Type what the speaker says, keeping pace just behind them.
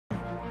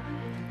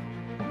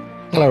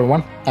Hello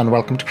everyone and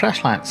welcome to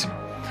Crashlands.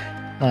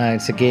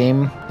 It's a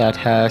game that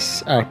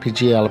has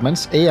RPG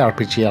elements,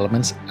 ARPG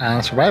elements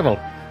and survival.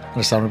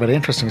 And it sounded very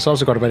interesting. It's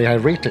also got a very high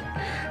rating,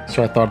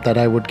 so I thought that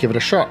I would give it a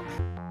shot.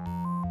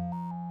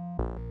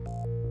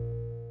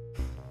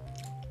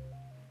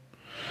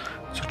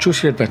 So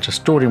choose your adventure.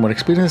 Story mode.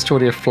 Experience the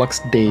story of Flux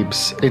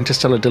Dabes,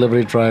 interstellar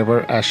delivery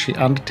driver, as she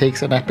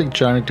undertakes an epic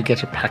journey to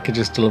get her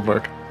packages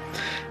delivered.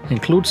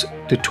 Includes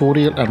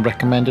tutorial and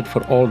recommended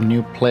for all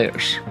new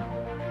players.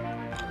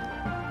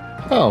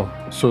 Oh,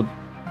 so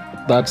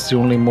that's the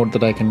only mode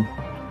that I can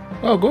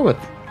go with.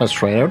 Let's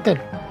try it out then.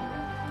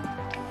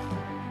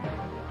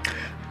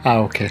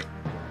 Okay.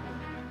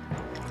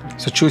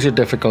 So choose your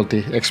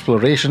difficulty.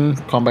 Exploration.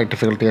 Combat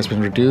difficulty has been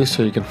reduced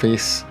so you can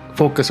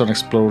focus on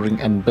exploring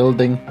and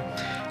building.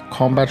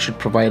 Combat should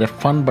provide a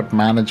fun but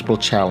manageable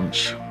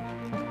challenge.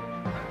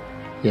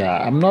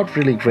 Yeah, I'm not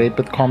really great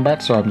with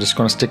combat, so I'm just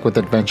going to stick with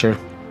adventure.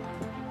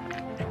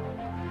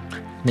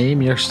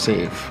 Name your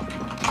save.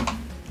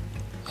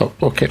 Oh,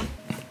 okay.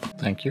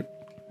 Thank you.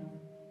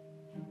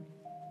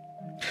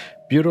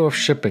 Bureau of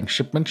Shipping.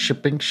 Shipment,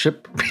 shipping,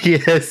 ship.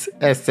 PS,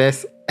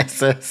 SS,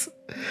 SS.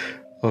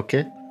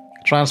 Okay.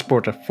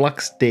 Transporter.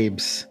 Flux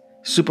Dabes.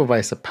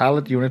 Supervisor.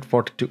 Pallet Unit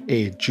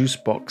 42A. Juice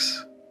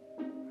Box.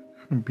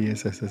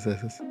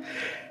 BSSSS.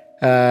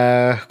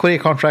 Courier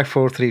Contract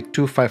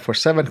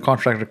 432547.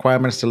 Contract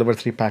requirements. Deliver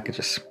 3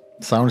 packages.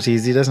 Sounds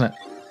easy, doesn't it?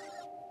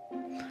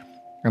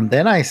 And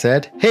then I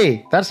said,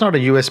 hey, that's not a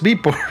USB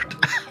port.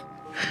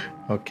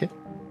 Okay.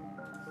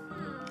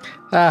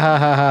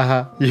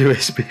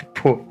 USB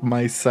port,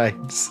 my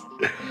sides.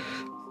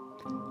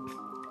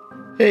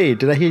 Hey,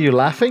 did I hear you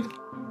laughing?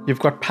 You've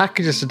got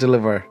packages to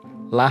deliver.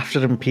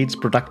 Laughter impedes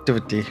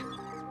productivity.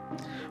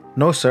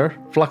 No, sir.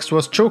 Flux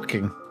was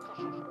choking.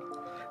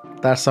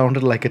 That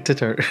sounded like a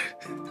titter.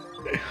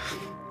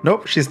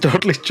 Nope, she's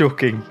totally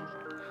choking.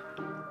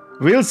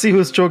 We'll see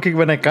who's choking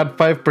when I cut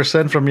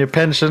 5% from your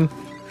pension.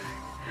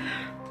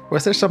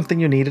 Was there something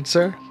you needed,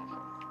 sir?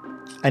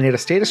 I need a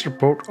status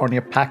report on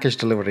your package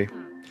delivery.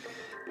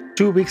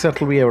 2 weeks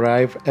until we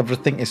arrive,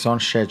 everything is on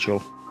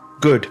schedule.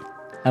 Good.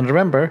 And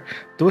remember,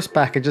 those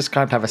packages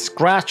can't have a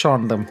scratch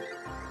on them.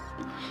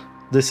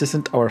 This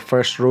isn't our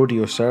first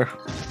rodeo, sir.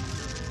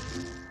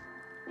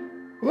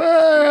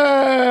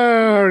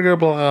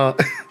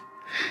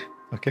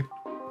 Okay.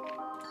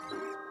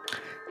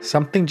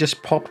 Something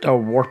just popped our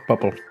warp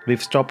bubble.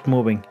 We've stopped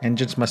moving.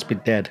 Engines must be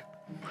dead.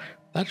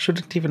 That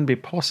shouldn't even be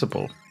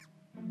possible.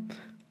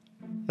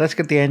 Let's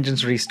get the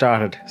engines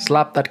restarted.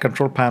 Slap that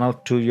control panel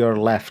to your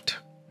left.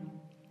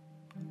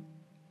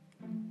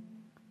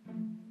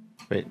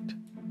 Wait.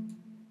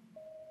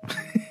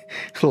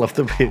 I love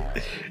the way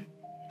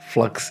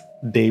Flux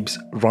Dabes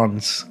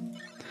runs.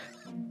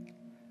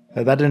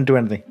 That didn't do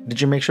anything. Did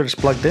you make sure it's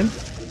plugged in?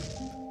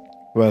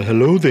 Well,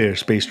 hello there,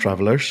 space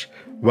travelers.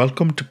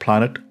 Welcome to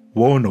planet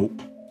Wono.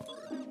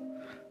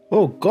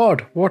 Oh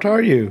God, what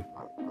are you?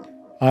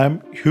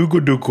 I'm Hugo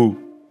Dooku.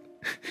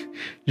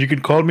 You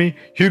can call me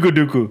Hugo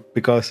Dooku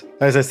because,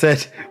 as I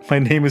said, my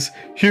name is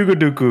Hugo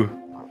Dooku.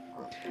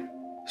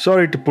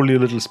 Sorry to pull your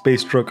little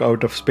space truck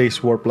out of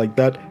space warp like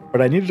that,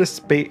 but I needed a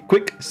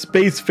quick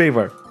space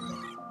favor.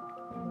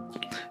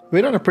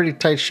 We're on a pretty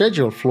tight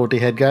schedule, floaty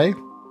head guy.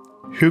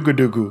 Hugo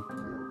Dooku.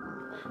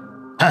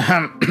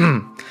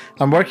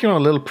 I'm working on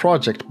a little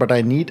project, but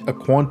I need a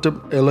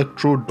quantum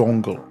electro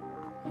dongle.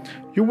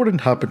 You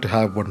wouldn't happen to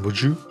have one,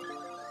 would you?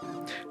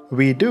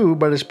 We do,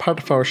 but it's part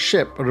of our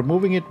ship.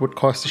 Removing it would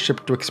cause the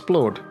ship to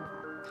explode.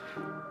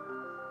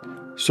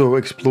 So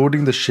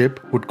exploding the ship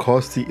would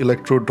cause the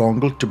electro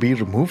dongle to be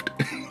removed?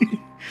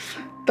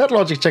 That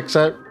logic checks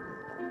out.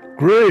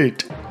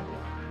 Great!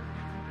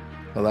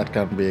 Well, that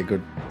can't be a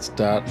good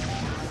start.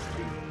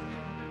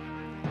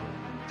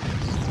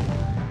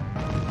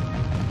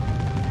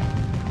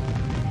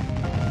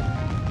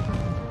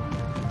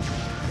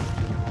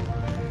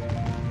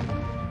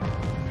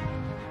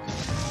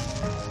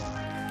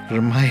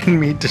 Remind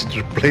me to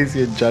replace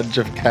your judge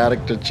of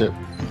character chip.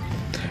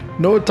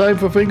 No time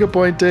for finger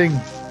pointing.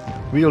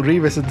 We'll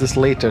revisit this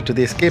later to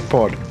the escape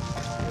pod.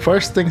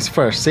 First things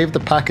first, save the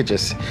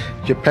packages.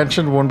 Your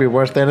pension won't be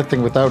worth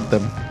anything without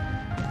them.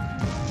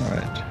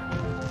 Alright.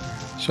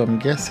 So I'm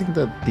guessing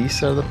that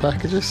these are the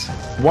packages.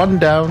 1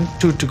 down,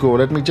 2 to go.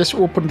 Let me just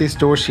open these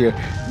doors here.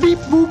 Beep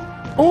boop.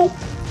 Oh.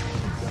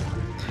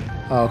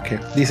 Okay.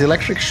 These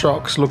electric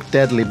shocks look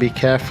deadly. Be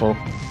careful.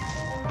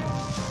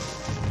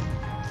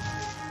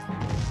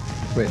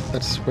 Wait,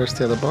 where's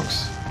the other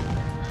box?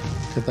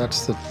 Okay,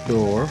 that's the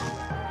door.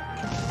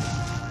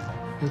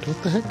 Wait,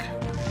 what the heck?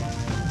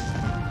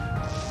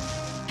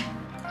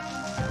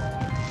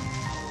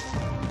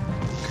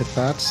 Okay,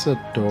 that's the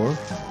door.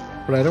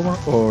 But I don't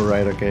want... Oh,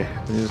 right, okay.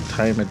 I need to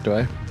time it, do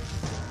I?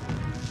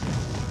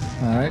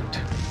 Alright.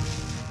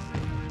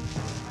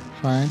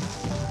 Fine.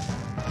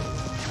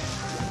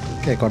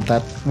 Okay, got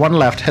that. One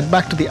left. Head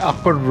back to the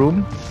upper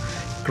room.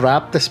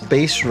 Grab the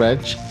space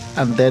wrench.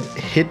 And then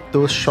hit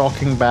those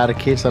shocking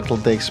barricades until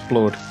they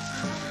explode.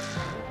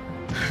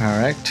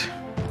 Alright.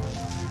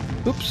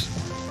 Oops.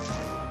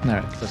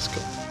 Alright, let's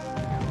go.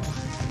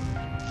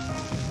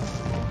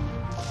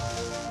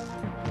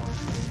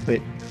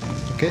 Wait.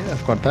 Okay,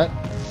 I've got that.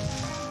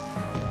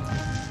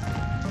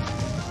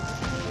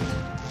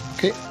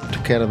 Okay,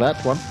 took care of that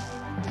one.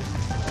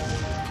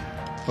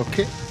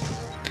 Okay,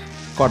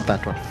 got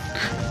that one.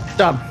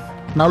 Done.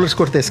 Now let's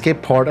go to the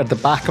escape pod at the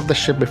back of the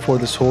ship before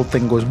this whole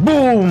thing goes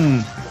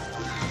boom.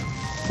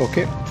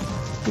 Okay.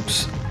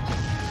 Oops.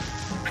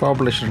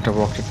 Probably shouldn't have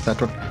walked into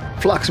that one.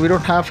 Flux, we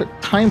don't have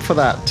time for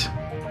that.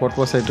 What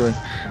was I doing?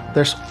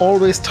 There's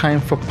always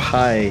time for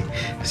pie.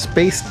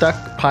 Space duck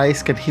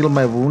pies can heal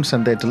my wounds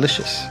and they're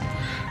delicious.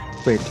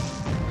 Wait.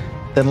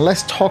 Then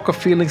less talk of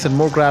feelings and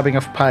more grabbing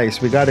of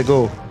pies. We gotta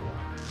go.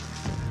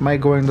 Am I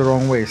going the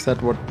wrong way? Is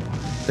that what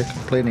they're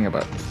complaining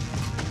about?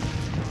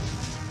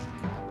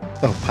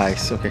 Oh,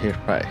 pies. Okay, here,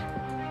 pie.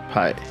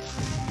 Pie.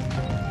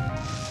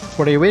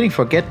 What are you waiting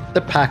for? Get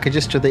the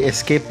packages to the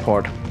escape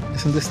pod.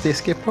 Isn't this the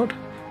escape pod?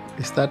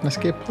 Is that an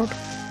escape pod?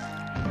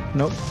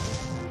 Nope.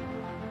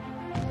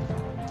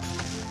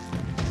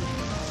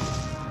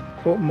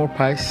 Oh, more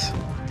pies.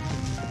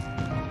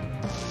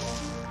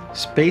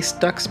 Space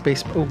duck,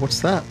 space... Oh,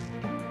 what's that?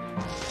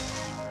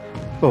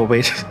 Oh,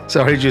 wait.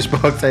 Sorry,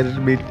 Juicebox. I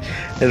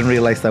didn't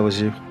realize that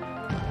was you.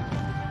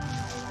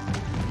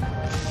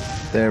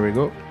 There we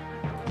go.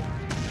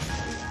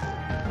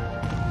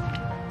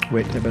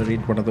 Wait, I better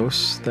read one of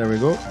those. There we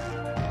go.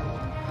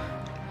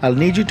 I'll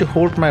need you to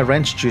hold my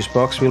wrench,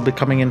 Juicebox. We'll be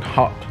coming in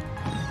hot.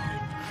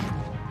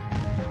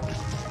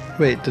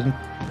 Wait, did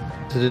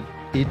it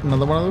eat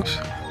another one of those?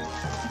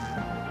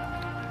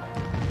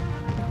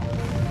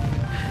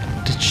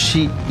 Did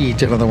she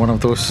eat another one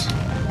of those?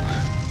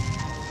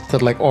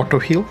 That like auto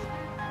heal?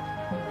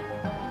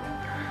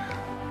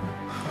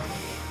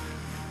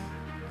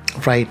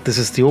 Right, this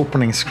is the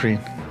opening screen.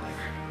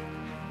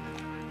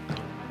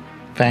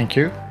 Thank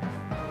you.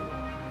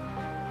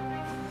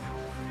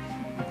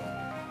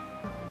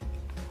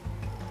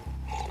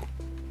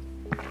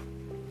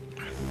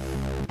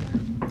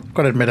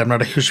 Gotta admit, I'm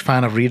not a huge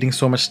fan of reading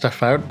so much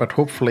stuff out, but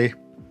hopefully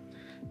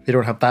we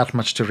don't have that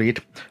much to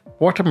read.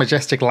 What a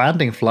majestic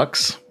landing,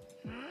 Flux.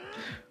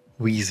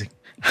 Wheezing.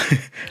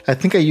 I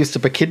think I used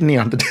up a kidney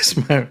on the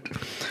dismount.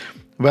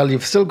 Well,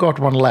 you've still got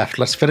one left.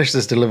 Let's finish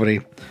this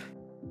delivery.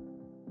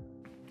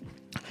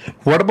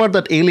 What about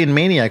that alien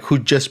maniac who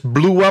just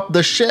blew up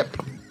the ship?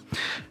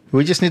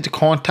 We just need to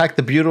contact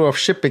the Bureau of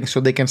Shipping so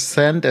they can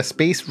send a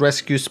space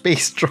rescue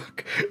space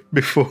truck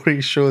before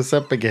he shows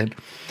up again.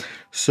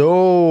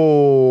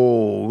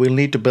 So we'll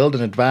need to build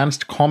an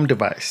advanced comm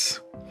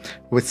device.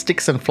 With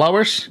sticks and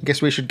flowers,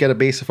 guess we should get a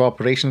base of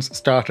operations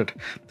started.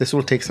 This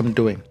will take some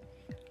doing.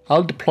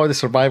 I'll deploy the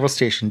survival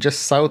station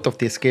just south of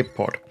the escape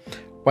pod.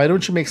 Why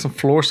don't you make some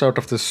floors out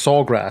of the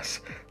sawgrass?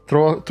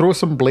 Throw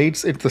some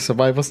blades into the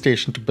survival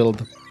station to build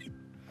them.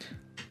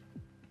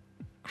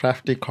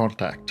 Crafty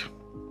contact.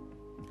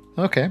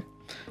 Okay.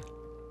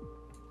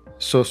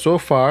 So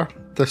far,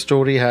 the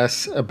story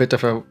has a bit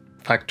of a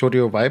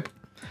Factorio vibe,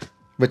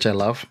 which I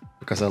love,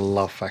 because I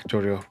love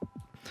Factorio.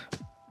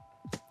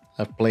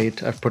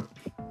 I've put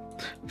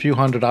a few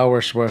hundred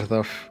hours worth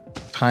of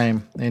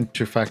time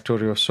into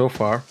Factorio so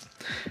far.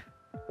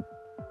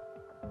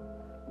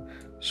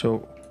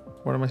 So,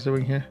 what am I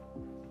doing here?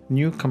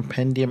 New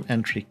compendium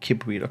entry,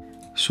 Kibweeder.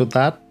 So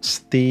that's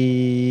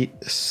the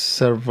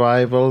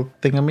survival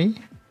thingamy.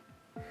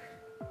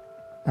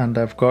 And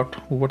I've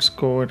got, what's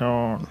going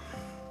on?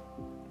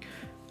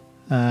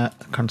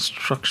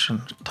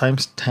 Construction,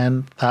 times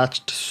 10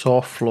 thatched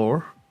saw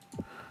floor.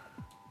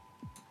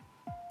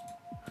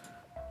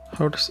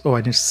 How does, oh,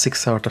 I need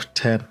 6 out of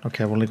 10.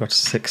 Okay, I've only got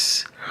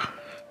 6.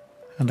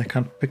 And I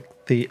can't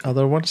pick the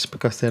other ones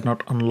because they're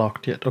not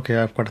unlocked yet. Okay,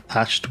 I've got a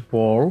thatched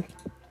wall.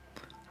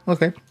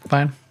 Okay,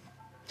 fine.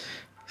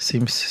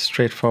 Seems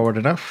straightforward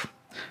enough.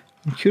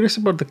 I'm curious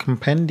about the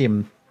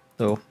compendium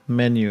though,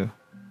 menu.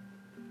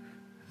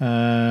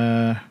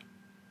 No.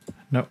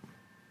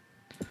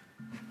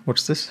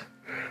 What's this?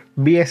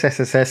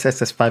 BSSSS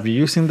SS5. You're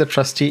using the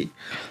trusty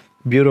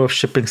Bureau of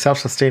Shipping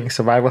Self-Sustaining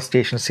Survival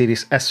Station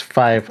Series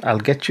S5. I'll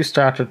get you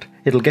started.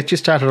 It'll get you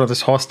started on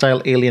this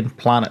hostile alien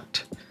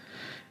planet.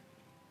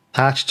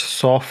 Thatched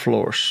saw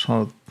floors.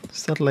 Oh,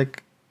 is that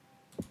like...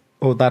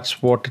 Oh,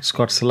 that's what it's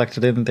got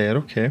selected in there.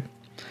 Okay.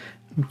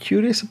 I'm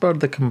curious about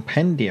the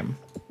compendium.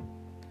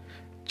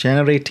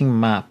 Generating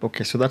map.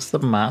 Okay, so that's the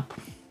map.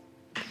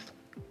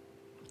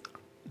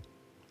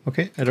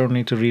 Okay, I don't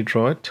need to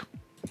redraw it.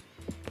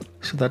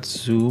 So that's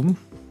zoom.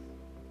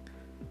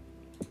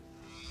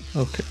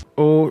 Okay.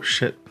 Oh,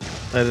 shit.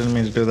 I didn't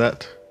mean to do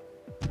that.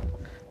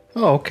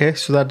 Oh, okay.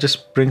 So that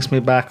just brings me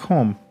back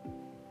home.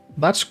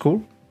 That's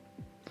cool.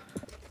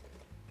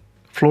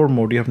 Floor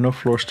mode. You have no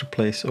floors to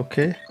place.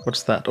 Okay.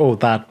 What's that? Oh,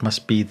 that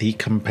must be the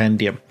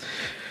compendium.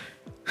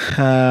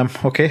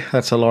 Okay.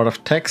 That's a lot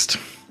of text.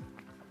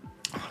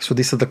 So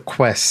these are the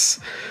quests.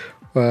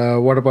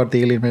 What about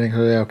the alien meeting?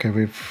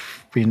 Okay,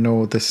 we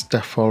know this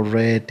stuff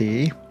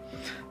already.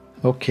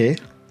 Okay.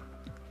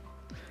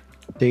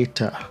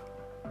 Data.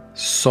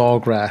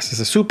 Sawgrass is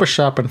a super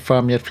sharp and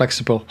firm yet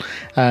flexible,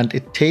 and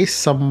it tastes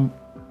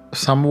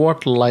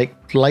somewhat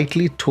like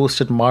lightly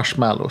toasted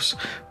marshmallows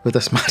with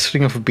a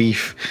smattering of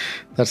beef.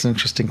 That's an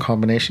interesting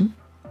combination.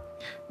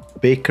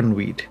 Bacon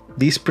weed.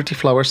 These pretty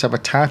flowers have a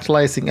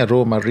tantalizing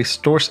aroma,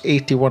 restores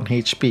 81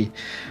 HP.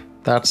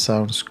 That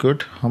sounds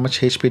good. How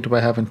much HP do I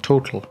have in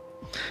total?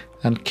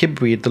 And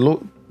kibweed.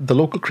 The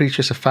local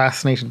creatures are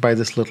fascinated by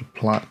this little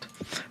plant.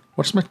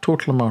 What's my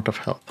total amount of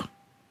health?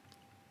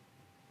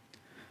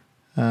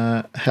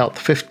 Health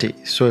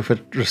 50. So if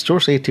it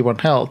restores 81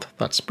 health,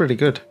 that's pretty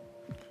good.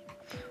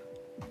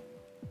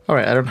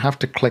 Alright, I don't have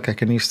to click. I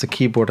can use the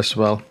keyboard as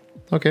well.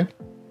 Okay.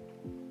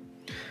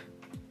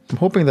 I'm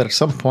hoping that at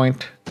some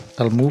point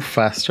I'll move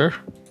faster.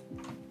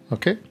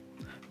 Okay.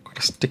 Got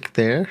a stick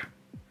there.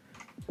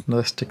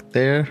 Another stick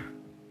there.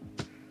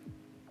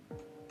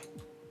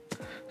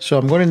 So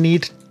I'm going to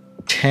need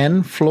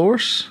 10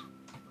 floors.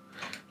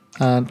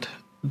 And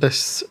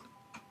this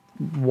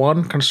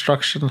one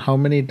construction, how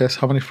many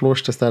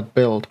floors does that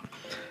build?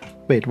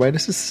 Wait, why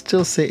does it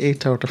still say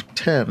 8 out of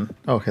 10?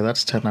 Okay,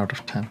 that's 10 out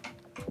of 10.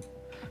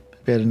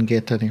 Maybe I didn't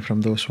get any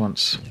from those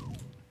ones.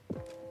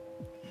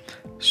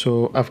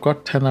 So I've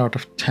got 10 out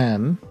of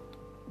 10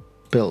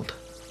 build.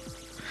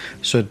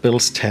 So it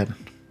builds 10.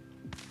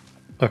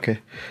 Okay.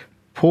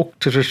 Poke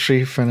to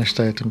retrieve finished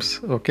items.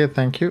 Okay,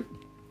 thank you.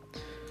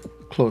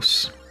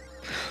 Close.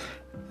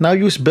 Now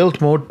use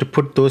build mode to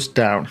put those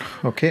down.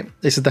 Okay.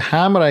 This is the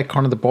hammer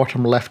icon at the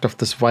bottom left of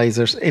this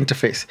visor's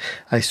interface.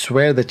 I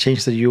swear they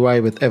change the UI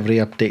with every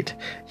update.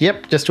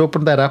 Yep, just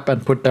open that up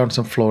and put down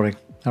some flooring.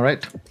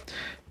 Alright.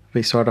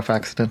 We sort of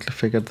accidentally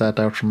figured that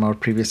out from our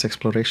previous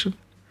exploration.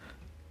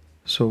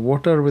 So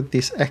what are with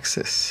these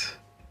X's?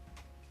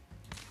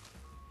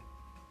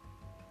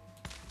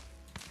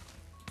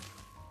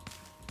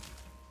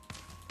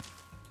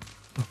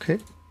 Okay.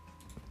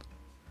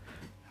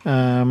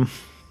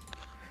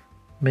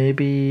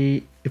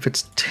 Maybe if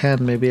it's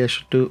 10, maybe I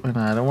should do... No,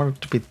 I don't want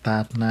it to be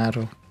that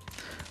narrow.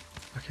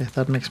 Okay,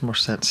 that makes more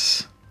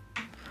sense.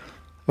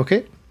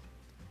 Okay.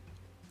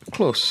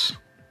 Close.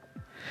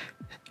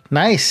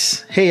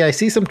 Nice. Hey, I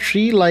see some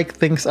tree-like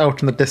things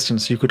out in the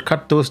distance. You could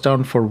cut those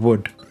down for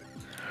wood.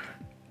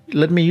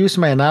 Let me use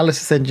my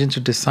analysis engine to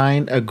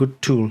design a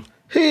good tool.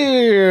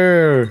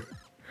 Here!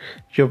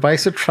 Your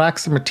visor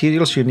tracks the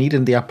materials you need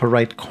in the upper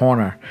right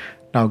corner.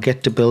 Now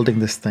get to building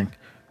this thing.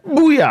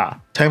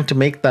 Booyah! Time to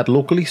make that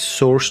locally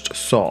sourced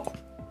saw.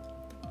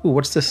 Ooh,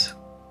 what's this?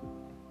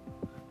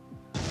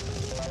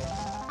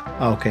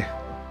 Okay.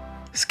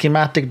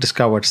 Schematic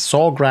discovered.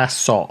 Sawgrass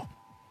saw.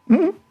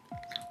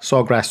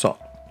 Sawgrass saw.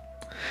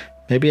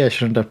 Maybe I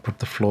shouldn't have put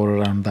the floor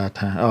around that.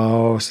 Huh?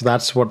 Oh, so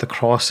that's what the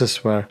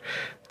crosses were.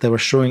 They were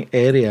showing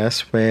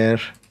areas where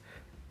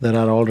there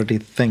are already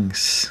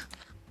things.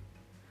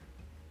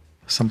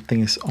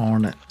 Something is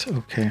on it.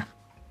 Okay.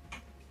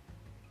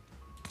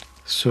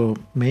 So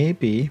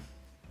maybe...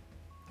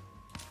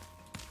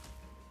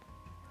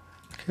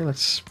 Okay,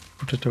 let's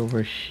put it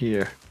over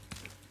here.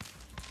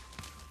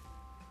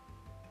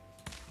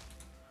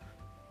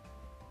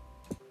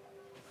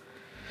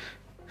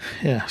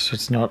 Yeah, so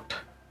it's not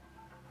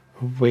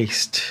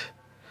waste.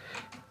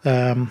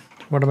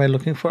 What am I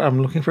looking for?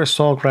 I'm looking for a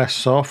sawgrass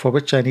saw, for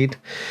which I need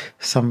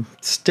some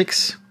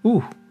sticks.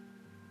 Ooh.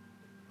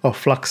 Oh,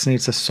 Flux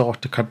needs a saw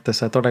to cut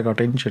this. I thought I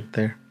got injured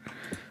there.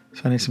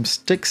 So I need some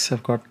sticks.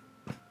 I've got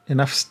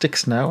enough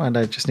sticks now, and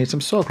I just need some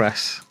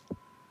sawgrass.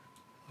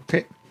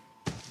 Okay.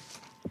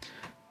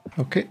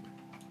 Okay.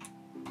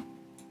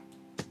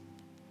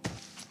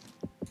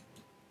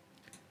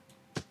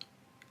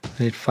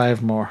 I need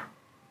 5 more.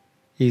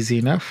 Easy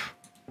enough.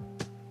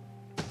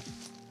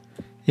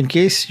 In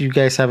case you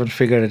guys haven't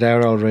figured it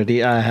out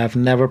already, I have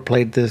never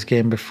played this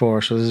game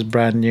before, so this is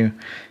brand new.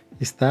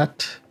 Is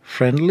that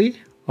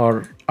friendly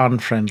or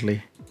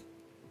unfriendly?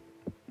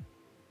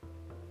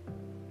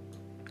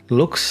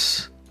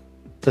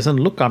 Doesn't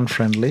look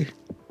unfriendly.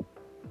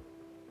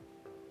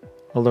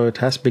 Although it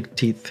has big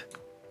teeth.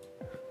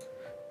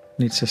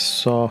 Needs a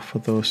saw for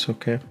those,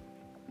 okay.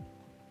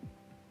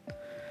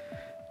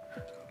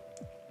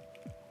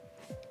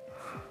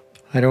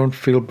 I don't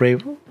feel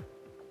brave.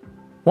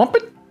 Whomp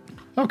it!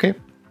 Okay.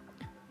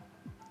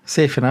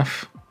 Safe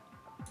enough.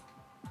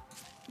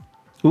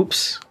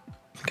 Oops.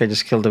 I think I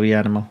just killed the wee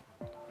animal.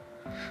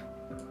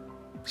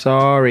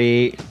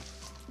 Sorry.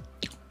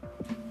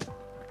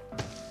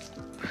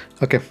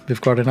 Okay,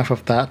 we've got enough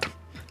of that.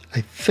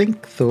 I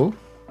think though,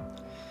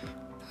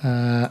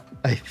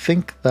 I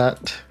think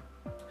that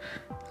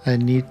I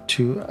need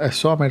to... I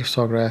saw made of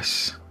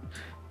sawgrass.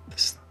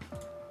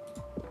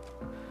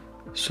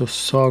 So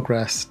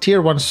sawgrass,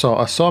 tier 1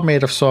 saw, a saw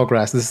made of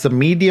sawgrass. This is the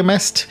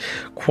mediumest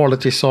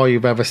quality saw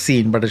you've ever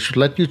seen, but it should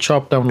let you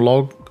chop down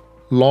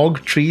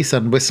log trees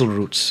and whistle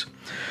roots.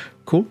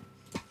 Cool.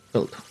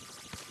 Build.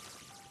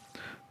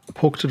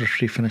 Poke to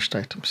retrieve finished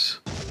items.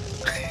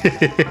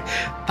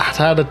 That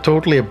had a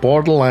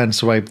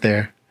Borderlands vibe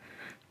there.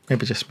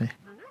 Maybe just me.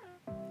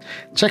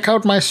 Check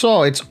out my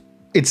saw.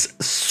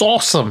 It's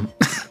awesome.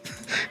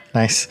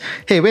 Nice.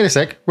 Hey, wait a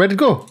sec. Where'd it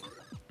go?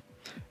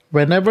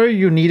 Whenever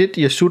you need it,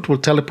 your suit will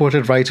teleport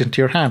it right into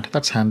your hand.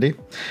 That's handy.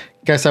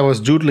 Guess I was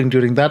doodling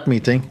during that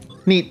meeting.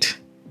 Neat.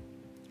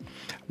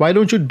 Why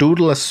don't you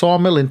doodle a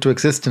sawmill into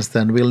existence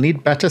then? We'll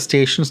need better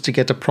stations to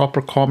get a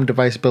proper comm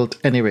device built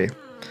anyway.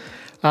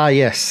 Ah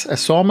yes, a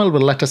sawmill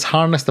will let us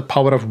harness the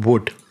power of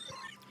wood.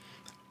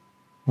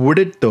 Would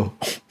it though?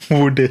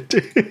 Would it?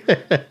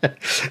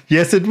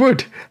 Yes, it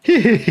would.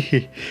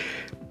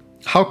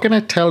 How can I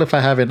tell if I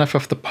have enough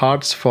of the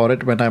parts for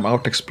it when I'm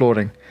out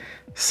exploring?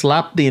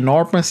 Slap the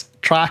enormous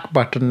track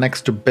button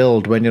next to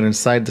build when you're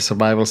inside the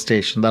survival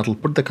station. That'll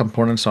put the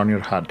components on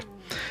your HUD.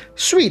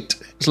 Sweet!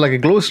 It's like a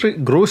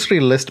grocery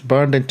list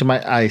burned into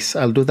my ice.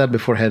 I'll do that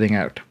before heading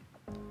out.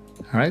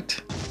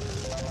 Alright.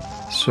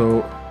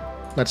 So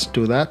let's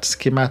do that.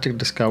 Schematic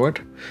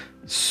discovered.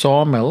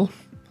 Sawmill.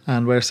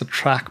 And where's the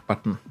track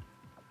button?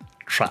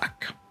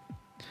 Track.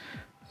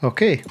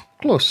 Okay,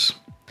 close.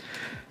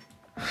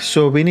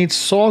 So we need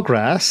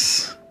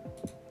sawgrass.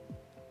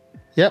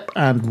 Yep,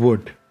 and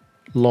wood.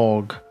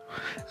 Log.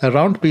 A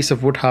round piece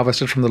of wood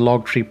harvested from the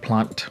log tree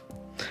plant.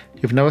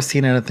 You've never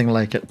seen anything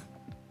like it.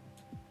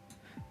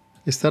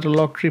 Is that a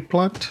log tree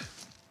plant?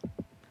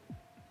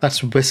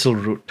 That's whistle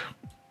root.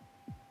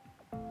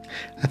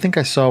 I think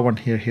I saw one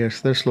here.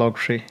 So there's log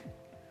tree.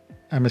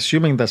 I'm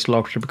assuming that's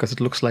log tree because it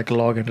looks like a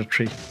log and a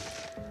tree.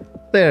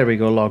 There we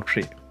go, log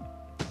tree.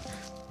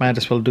 Might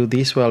as well do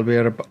these while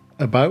we're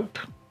about.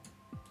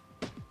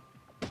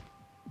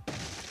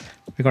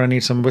 We're gonna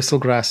need some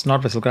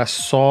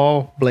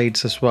saw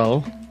blades as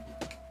well.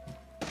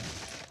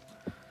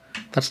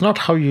 That's not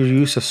how you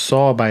use a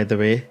saw, by the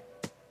way.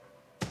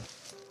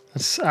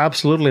 That's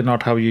absolutely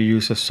not how you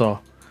use a saw.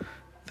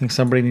 I think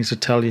somebody needs to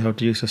tell you how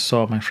to use a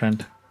saw, my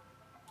friend.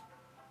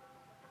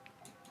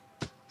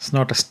 It's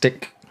not a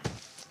stick.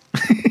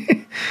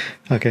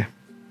 Okay.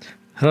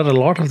 There are a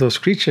lot of those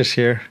creatures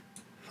here.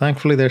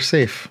 Thankfully, they're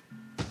safe.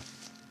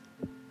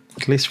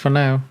 At least for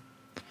now.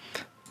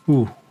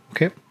 Ooh,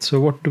 okay. So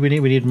what do we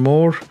need? We need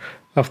more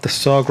of the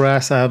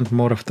sawgrass and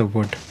more of the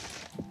wood.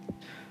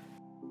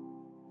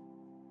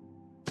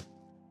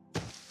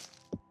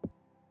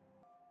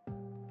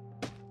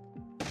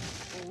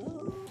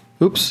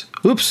 Oops,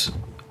 oops.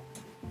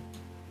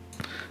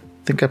 I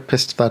think I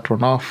pissed that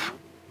one off.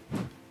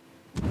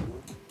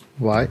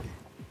 Why?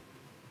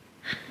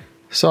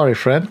 Sorry,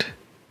 friend.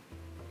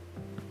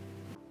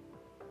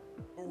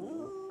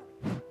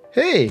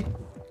 Hey,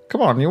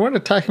 come on, you weren't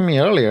attacking me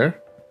earlier.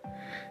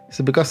 Is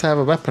it because I have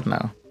a weapon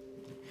now?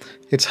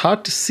 It's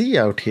hard to see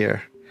out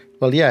here.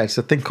 Well, yeah, it's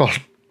a thing called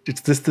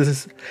it's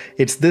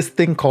this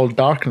thing called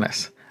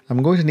darkness.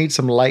 I'm going to need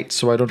some light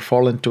so I don't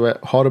fall into a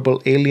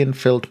horrible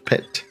alien-filled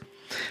pit.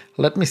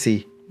 Let me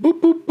see.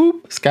 Boop, boop,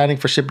 boop. Scanning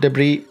for ship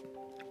debris.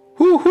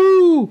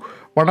 Woohoo!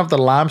 One of the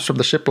lamps from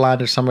the ship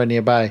landed somewhere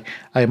nearby.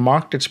 I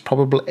marked its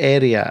probable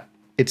area.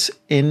 It's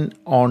in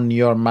on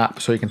your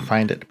map so you can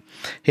find it.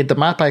 Hit the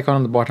map icon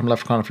on the bottom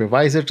left corner of your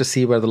visor to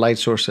see where the light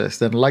source is.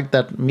 Then lug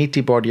that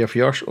meaty body of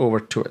yours over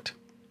to it.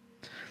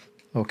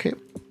 Okay,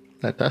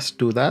 let us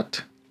do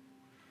that.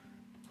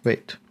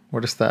 Wait,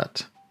 what is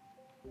that?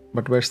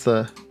 But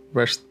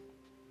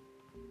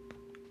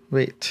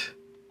wait.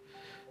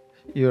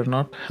 You're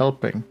not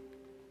helping.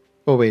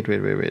 Oh, wait.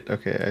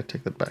 Okay, I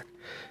take that back.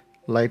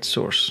 Light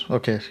source.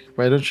 Okay,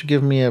 why don't you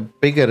give me a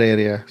bigger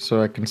area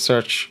so I can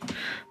search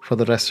for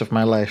the rest of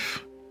my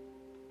life?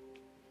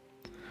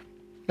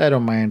 I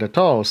don't mind at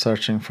all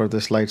searching for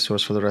this light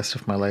source for the rest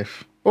of my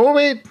life. Oh,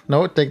 wait.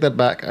 No, take that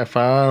back. I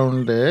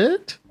found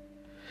it.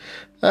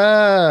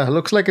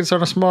 Looks like it's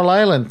on a small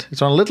island.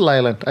 It's on a little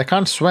island. I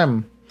can't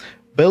swim.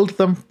 Build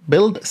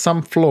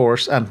some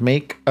floors and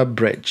make a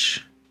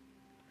bridge.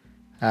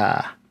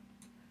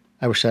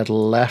 I wish I'd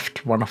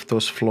left one of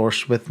those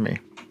floors with me.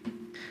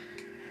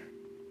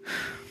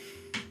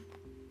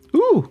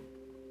 Ooh,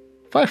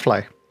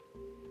 Firefly.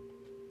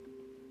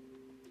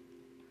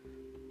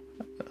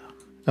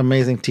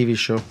 Amazing TV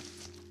show.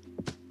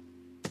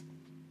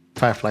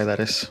 Firefly, that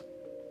is.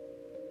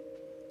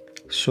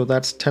 So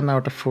that's 10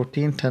 out of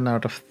 14, 10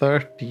 out of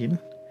 13.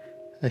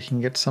 I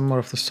can get some more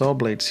of the saw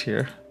blades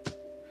here.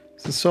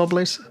 Is it saw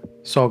blades?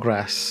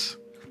 Sawgrass.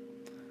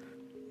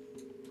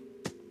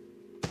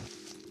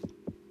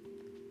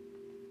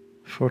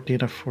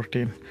 $14 of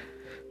 14.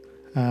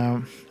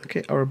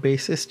 Okay, our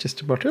base is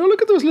just about... Oh,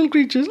 look at those little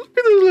creatures. Look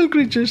at those little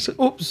creatures.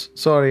 Oops.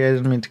 Sorry, I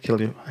didn't mean to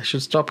kill you. I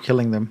should stop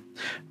killing them.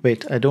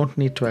 Wait, I don't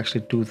need to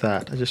actually do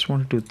that. I just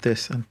want to do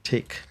this and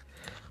take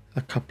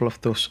a couple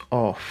of those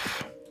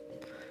off.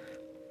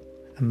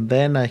 And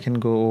then I can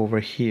go over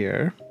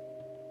here.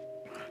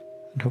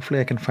 And hopefully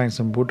I can find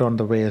some wood on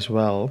the way as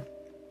well.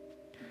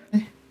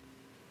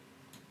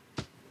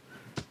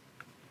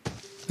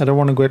 I don't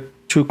want to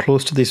get too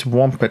close to these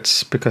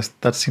wompets because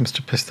that seems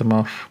to piss them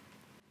off.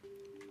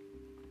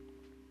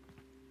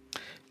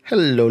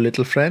 Hello,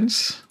 little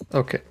friends.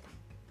 Okay.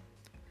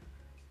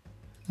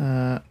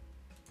 And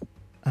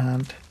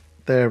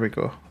there we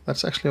go.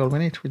 That's actually all we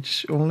need. We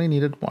just only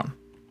needed one.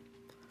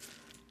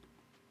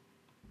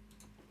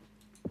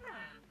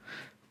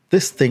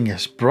 This thing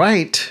is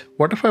bright.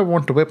 What if I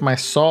want to whip my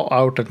saw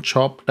out and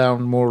chop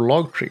down more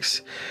log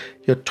trees?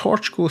 Your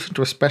torch goes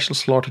into a special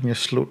slot in your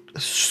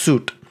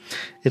suit.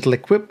 It'll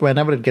equip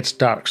whenever it gets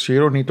dark, so you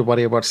don't need to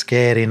worry about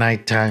scary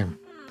nighttime.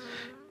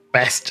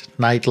 Best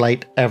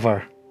nightlight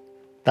ever.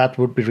 That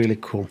would be really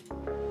cool.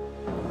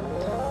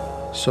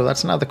 So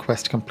that's another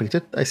quest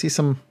completed. I see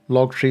some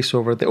log trees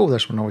over there. Oh,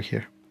 there's one over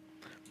here.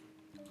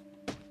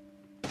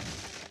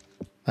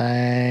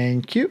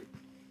 Thank you.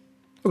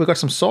 Oh, we got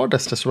some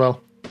sawdust as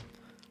well.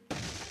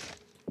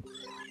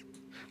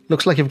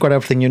 Looks like you've got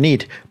everything you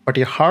need, but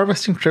your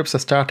harvesting trips are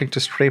starting to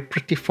stray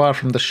pretty far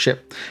from the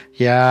ship.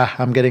 Yeah,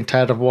 I'm getting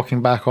tired of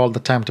walking back all the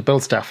time to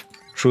build stuff.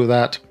 True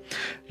that.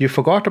 You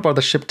forgot about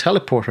the ship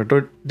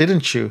teleporter,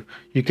 didn't you?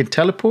 You can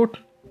teleport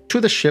to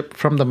the ship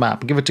from the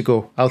map. Give it a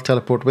go. I'll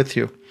teleport with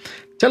you.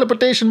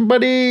 Teleportation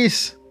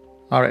buddies!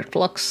 Alright,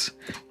 Flux.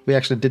 We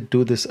actually did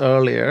do this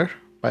earlier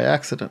by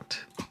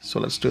accident.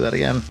 So let's do that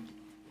again.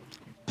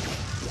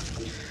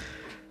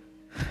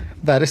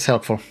 That is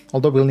helpful.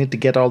 Although we'll need to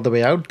get all the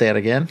way out there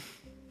again.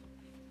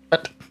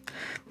 But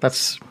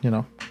that's, you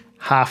know,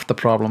 half the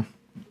problem.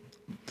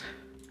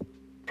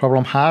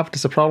 Problem halved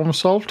is a problem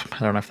solved? I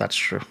don't know if that's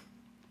true.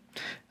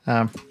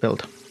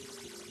 Build.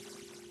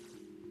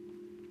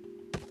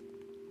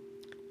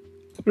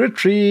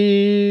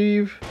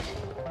 Retrieve.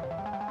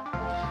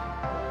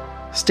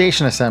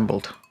 Station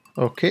assembled.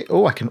 Okay.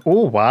 Oh, I can.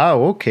 Oh, wow.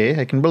 Okay.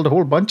 I can build a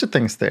whole bunch of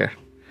things there.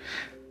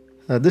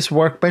 This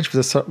workbench with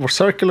a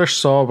circular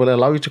saw will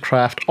allow you to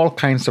craft all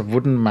kinds of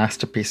wooden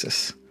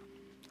masterpieces.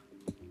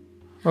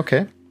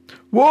 Okay.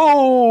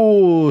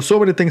 Whoa! So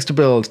many things to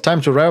build.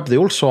 Time to rev up the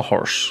old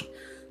sawhorse.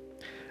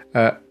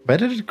 Where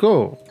did it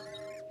go?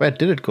 Where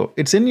did it go?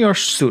 It's in your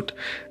suit.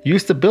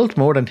 Use the build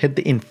mode and hit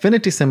the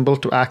infinity symbol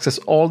to access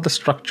all the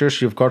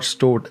structures you've got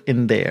stored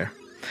in there.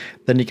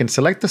 Then you can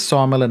select the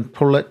sawmill and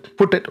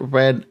put it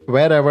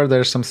wherever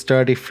there's some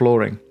sturdy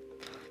flooring.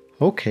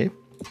 Okay.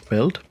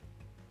 Build.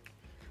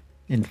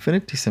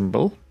 Infinity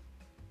symbol.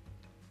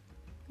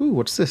 Ooh,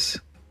 what's this?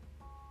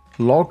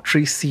 Log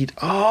tree seed.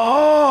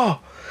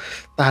 Oh,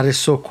 that is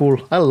so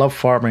cool. I love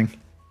farming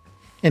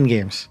in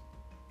games.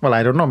 Well,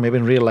 I don't know. Maybe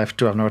in real life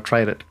too. I've never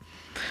tried it.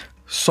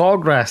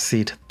 Sawgrass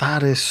seed.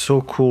 That is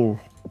so cool.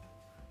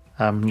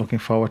 I'm looking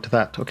forward to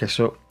that. Okay,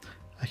 so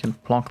I can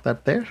plonk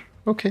that there.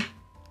 Okay.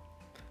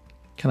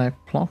 Can I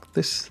plonk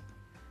this?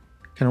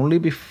 Can only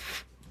be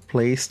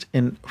placed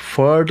in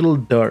fertile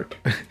dirt.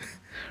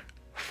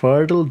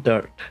 Fertile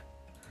dirt.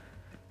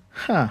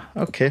 Huh,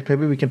 okay,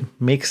 maybe we can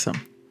make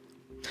some.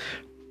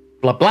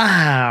 Blah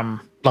blam!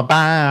 Blah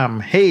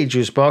bam! Hey,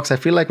 Juicebox, I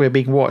feel like we're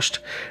being watched.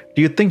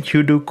 Do you think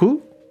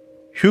Hugodoku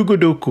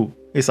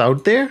is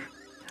out there?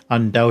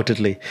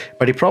 Undoubtedly,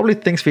 but he probably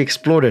thinks we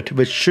exploded,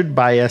 which should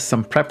buy us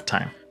some prep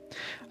time.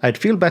 I'd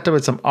feel better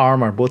with some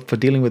armor, both for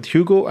dealing with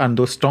Hugo and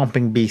those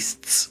stomping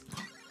beasts.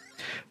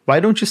 Why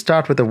don't you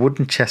start with a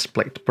wooden chest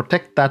plate?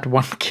 Protect that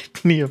one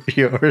kidney of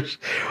yours.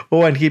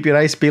 Oh, and keep your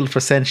eyes peeled for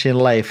sentient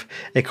life.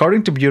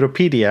 According to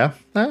Bureaupedia,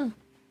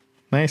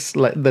 nice,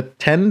 the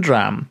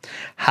Tendram,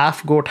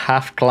 half goat,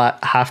 half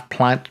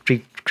plant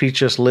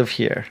creatures live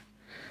here.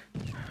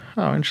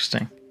 Oh,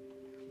 interesting.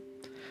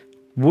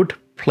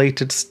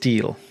 Wood-plated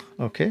steel.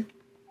 Okay.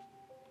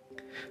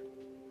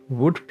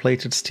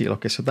 Wood-plated steel.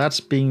 Okay, so that's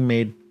being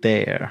made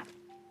there.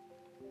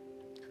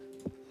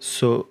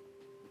 So,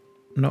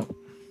 no.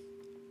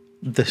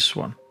 This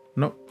one.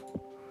 No.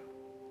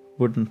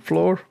 Wooden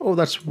floor. Oh,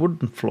 that's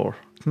wooden floor.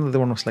 The other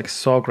one was like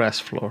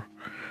sawgrass floor.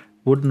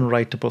 Wooden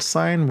writable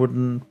sign.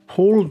 Wooden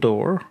pole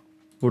door.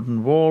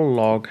 Wooden wall.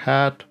 Log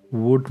hat.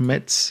 Wood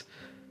mitts.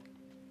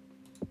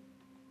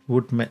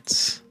 Wood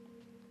mitts.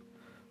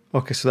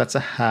 Okay, so that's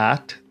a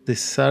hat.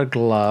 These are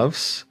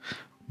gloves.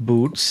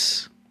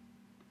 Boots.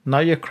 Now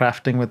you're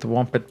crafting with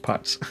Wampet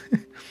parts.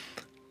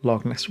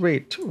 Log nest.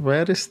 Wait,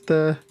 where is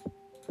the...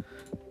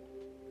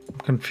 I'm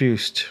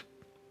confused.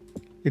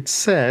 It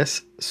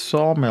says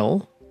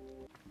sawmill.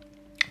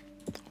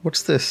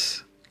 What's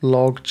this?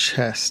 Log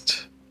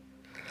chest.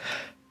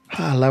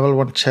 Level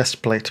 1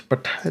 chest plate,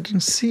 but I didn't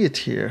see it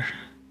here.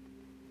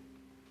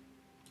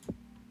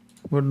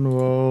 Wooden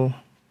wall.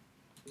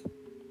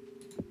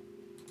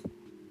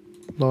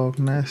 Log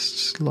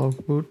nests,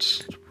 log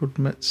boots, wood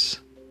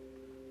mitts.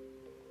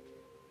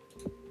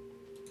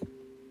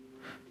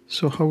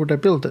 So how would I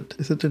build it?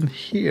 Is it in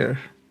here?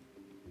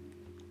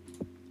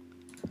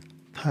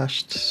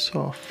 Thatched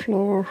saw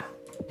floor.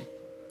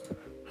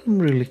 I'm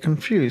really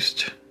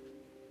confused.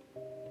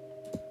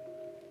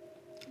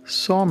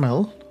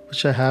 Sawmill,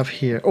 which I have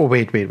here. Oh,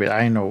 wait.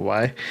 I know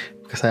why.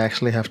 Because I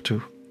actually have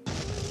to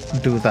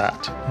do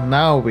that.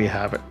 Now we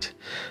have it.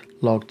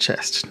 Log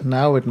chest.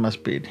 Now it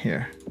must be in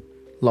here.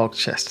 Log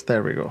chest.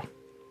 There we go.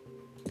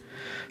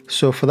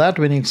 So for that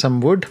we need some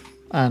wood.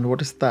 And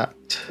what is that?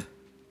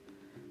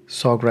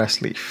 Sawgrass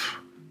leaf.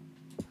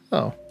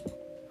 Oh.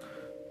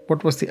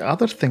 What was the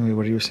other thing we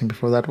were using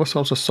before? That was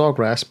also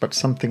sawgrass, but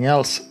something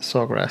else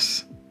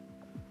sawgrass.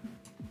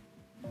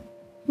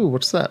 Ooh,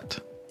 what's that?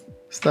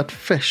 Is that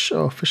fish?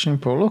 Oh, fishing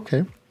pole.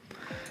 Okay.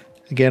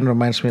 Again,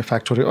 reminds me of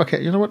Factorio.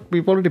 Okay, you know what?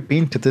 We've already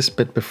been to this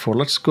bit before.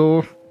 Let's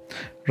go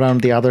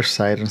around the other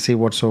side and see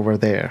what's over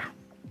there.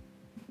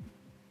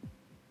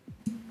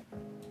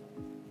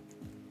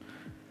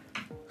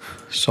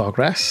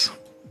 Sawgrass.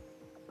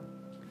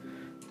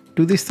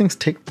 Do these things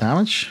take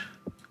damage?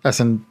 As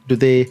in, do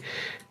they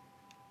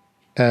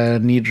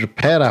need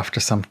repair after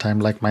some time,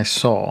 like my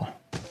saw?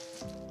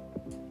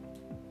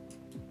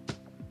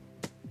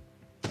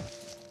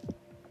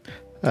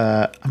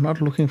 I'm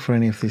not looking for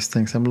any of these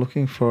things. I'm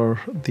looking for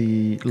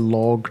the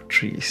log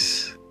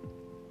trees.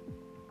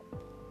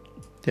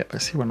 Yep, I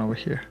see one over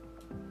here.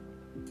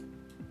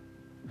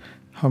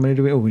 How many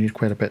do we? Oh, we need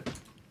quite a bit.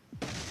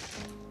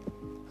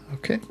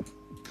 Okay.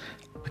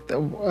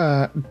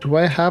 Do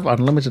I have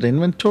unlimited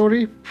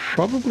inventory?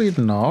 Probably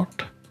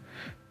not.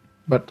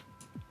 But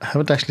I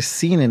haven't actually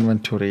seen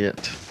inventory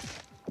yet.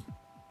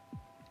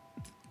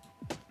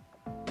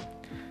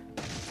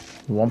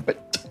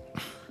 Wampet.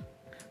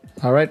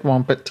 Alright,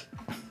 Wampet.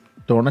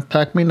 Don't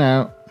attack me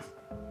now.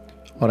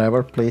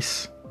 Whatever,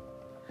 please.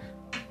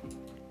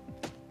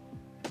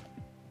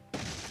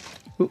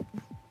 Ooh.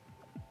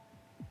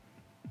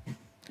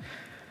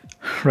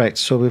 Right,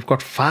 so we've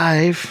got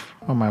 5.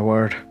 Oh my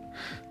word.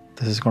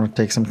 This is going to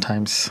take some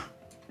times.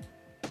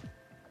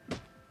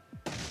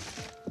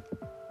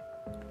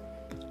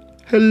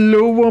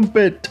 Hello,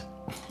 Wampet.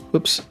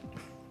 Whoops.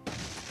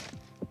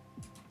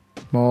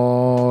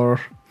 More.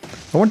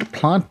 I want to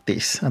plant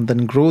these and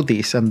then grow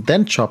these and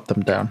then chop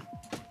them down.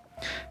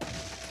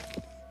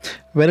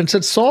 When it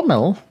said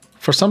sawmill,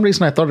 for some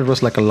reason I thought it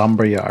was like a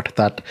lumber yard,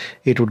 that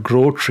it would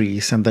grow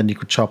trees and then you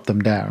could chop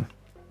them down.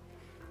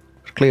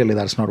 But clearly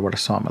that's not what a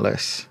sawmill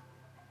is.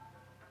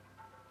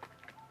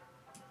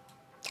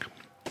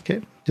 Okay,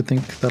 do you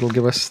think that'll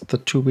give us the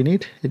 2 we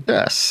need? It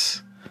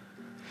does.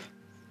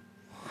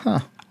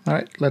 Huh.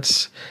 Alright,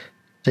 let's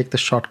take the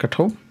shortcut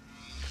home.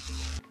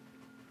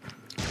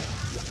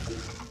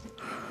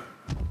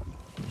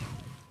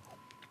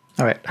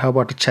 Alright, how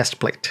about a chest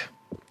plate?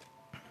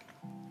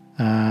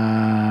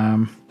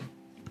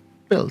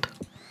 Build.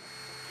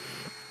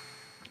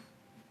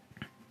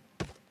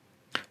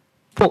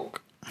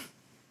 Poke.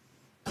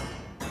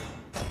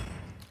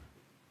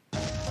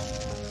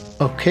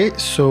 Okay,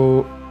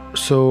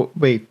 so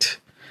wait.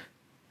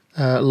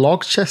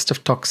 Log chest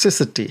of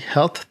toxicity,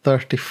 health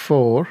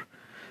 34,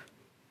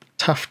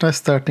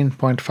 toughness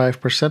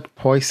 13.5%,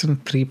 poison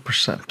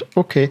 3%.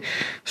 Okay,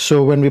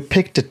 so when we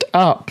picked it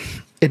up,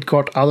 it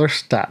got other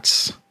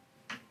stats.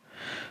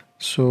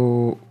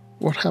 So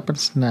what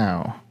happens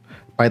now?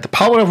 By the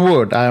power of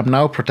wood, I am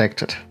now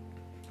protected.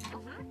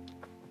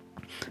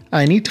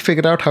 I need to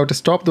figure out how to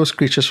stop those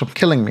creatures from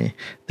killing me.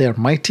 They are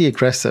mighty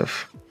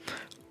aggressive.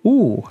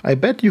 Ooh, I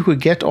bet you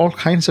could get all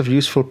kinds of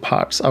useful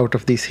parts out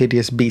of these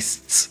hideous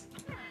beasts.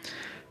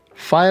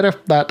 Fire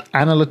up that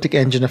analytic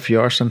engine of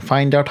yours and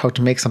find out how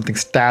to make something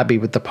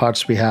stabby with the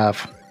parts we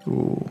have.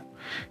 Ooh.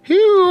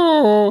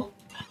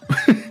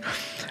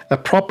 A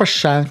proper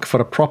shank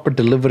for a proper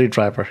delivery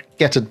driver.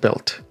 Get it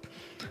built.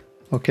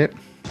 Okay.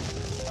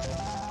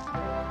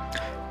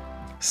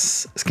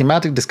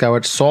 Schematic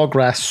discovered,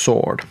 sawgrass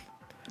sword.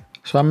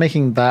 So I'm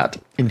making that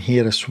in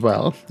here as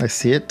well. I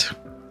see it.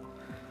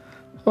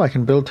 Oh, I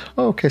can build.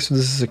 Oh, okay, so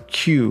this is a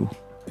queue.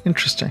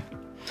 Interesting.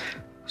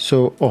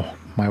 So, oh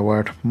my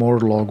word, more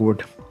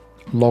logwood.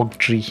 Log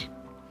tree.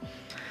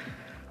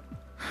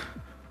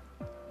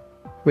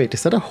 Wait,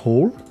 is that a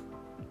hole?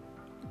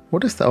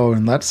 What is that? Oh,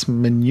 and that's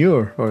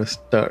manure or is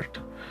dirt.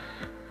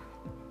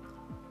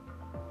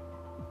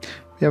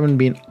 We haven't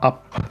been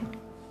up.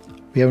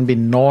 We haven't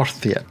been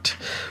north yet.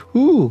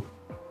 Ooh,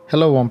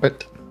 hello,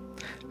 Wampet.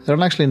 I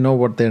don't actually know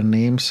what their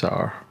names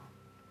are.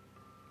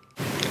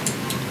 I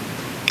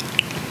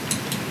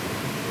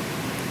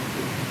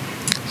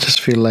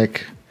just feel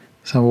like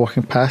as I'm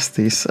walking past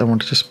these, I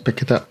want to just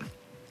pick it up.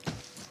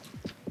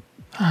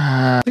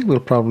 I think we'll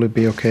probably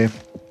be okay.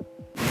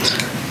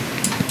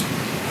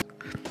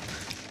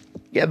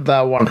 Get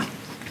that one.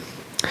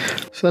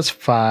 So that's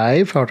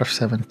 5 out of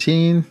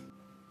 17.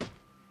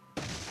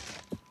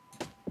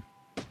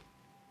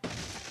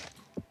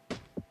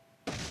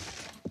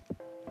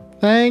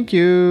 Thank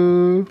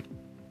you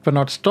for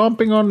not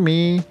stomping on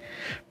me.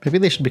 Maybe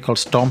they should be called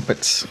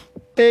Stompets.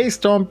 Hey,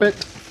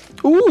 Stompet.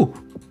 Ooh,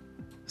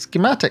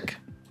 schematic.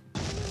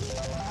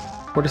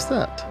 What is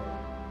that?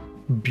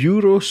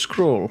 Bureau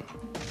scroll.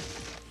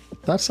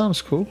 That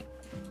sounds cool.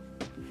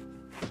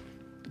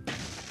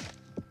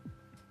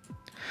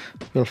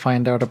 We'll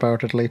find out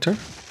about it later.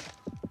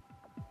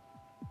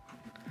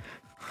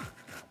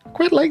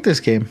 Quite like this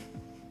game.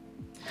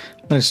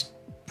 It's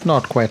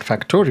not quite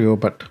Factorio,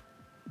 but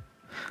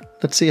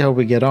let's see how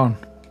we get on.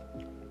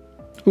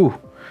 Ooh,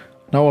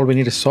 now all we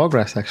need is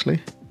sawgrass,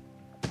 actually.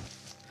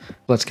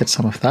 Let's get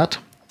some of that.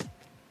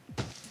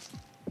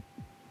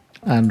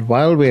 And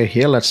while we're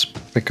here, let's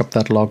pick up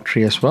that log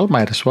tree as well.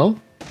 Might as well.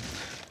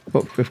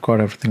 Oh, we've got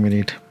everything we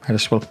need. Might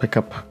as well pick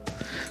up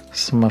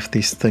some of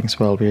these things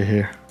while we're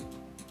here.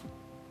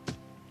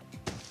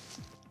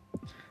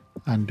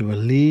 And do a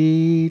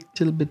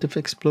little bit of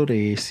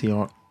exploration.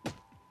 Alright,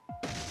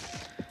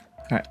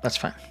 that's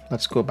fine.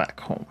 Let's go back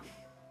home.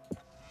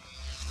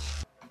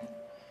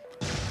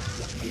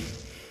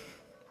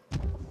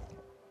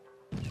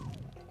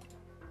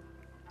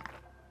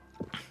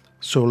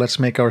 So let's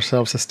make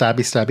ourselves a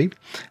stabby.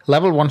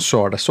 Level 1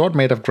 sword, a sword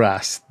made of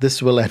grass.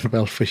 This will end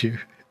well for you.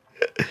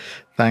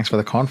 Thanks for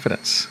the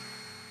confidence.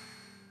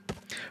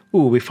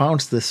 Ooh, we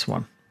found this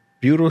one.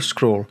 Bureau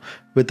scroll.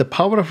 With the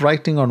power of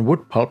writing on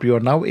wood pulp, you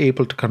are now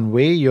able to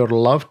convey your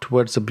love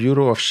towards the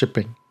Bureau of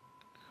Shipping.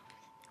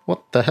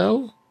 What the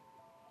hell?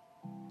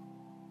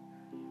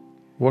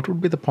 What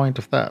would be the point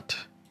of that?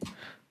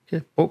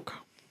 Okay, book.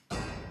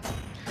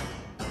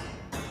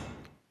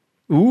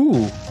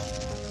 Ooh.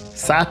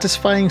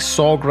 Satisfying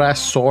sawgrass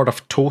sword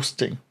of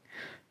toasting.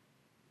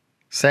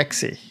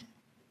 Sexy.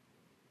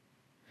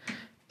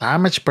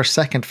 Damage per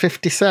second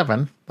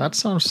 57. That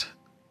sounds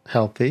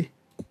healthy.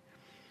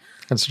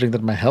 Considering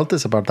that my health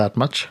is about that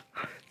much.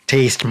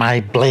 Taste my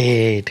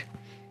blade.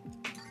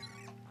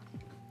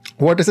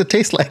 What does it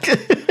taste like?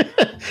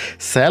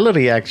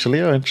 Celery, actually.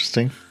 Oh,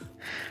 interesting.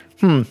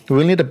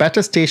 We'll need a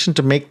better station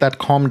to make that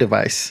comm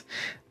device.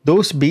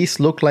 Those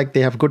beasts look like they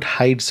have good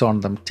hides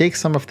on them. Take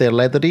some of their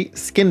leathery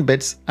skin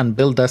bits and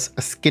build us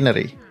a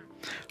skinnery.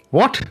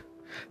 What?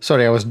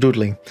 Sorry, I was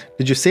doodling.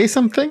 Did you say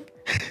something?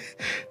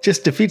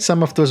 Just defeat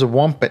some of those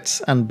wompits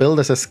and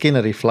build us a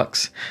skinnery,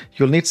 Flux.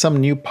 You'll need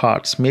some new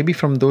parts, maybe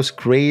from those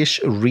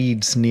greyish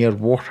reeds near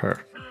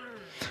water.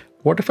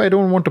 What if I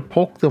don't want to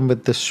poke them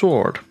with the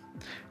sword?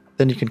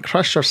 Then you can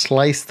crush or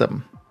slice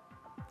them.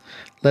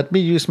 Let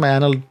me use my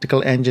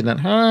analytical engine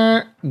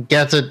and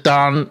get it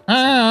done.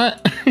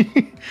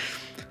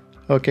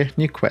 Okay,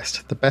 new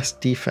quest. The best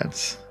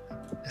defense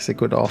is a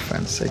good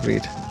offense.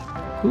 Agreed.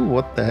 Ooh,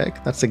 what the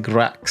heck? That's a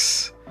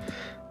Grax.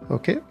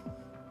 Okay.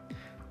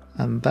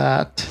 And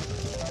that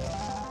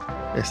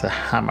is a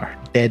hammer.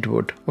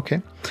 Deadwood.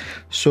 Okay.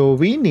 So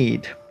we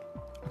need...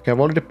 Okay, I've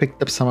already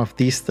picked up some of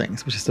these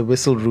things, which is the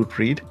whistle root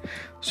reed.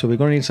 So we're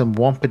going to need some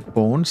wompit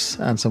bones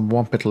and some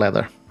wompit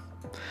leather.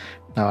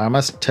 Now, I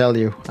must tell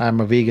you, I'm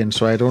a vegan,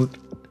 so I don't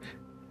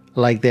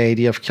like the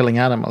idea of killing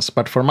animals.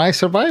 But for my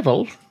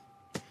survival,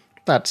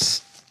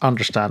 that's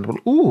understandable.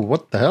 Ooh,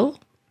 what the hell?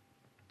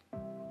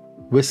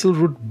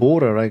 Whistleroot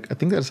borer. I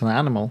think that's an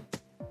animal.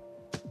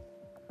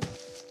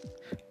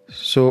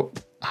 So,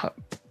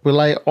 will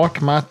I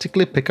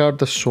automatically pick out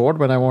the sword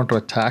when I want to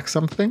attack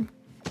something?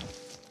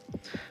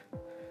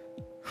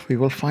 We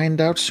will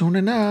find out soon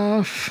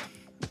enough.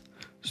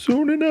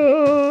 Soon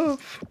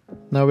enough.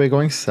 Now we're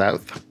going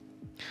south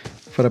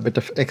for a bit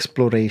of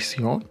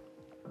exploration.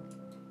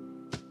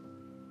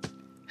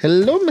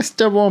 Hello,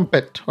 Mr.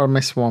 Wompit or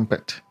Miss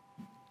Wompit.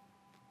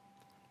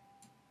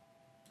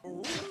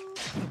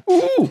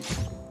 Ooh!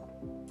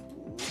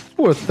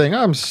 Poor thing.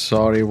 I'm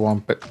sorry,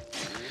 Wompit.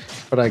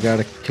 But I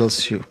gotta kill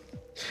you.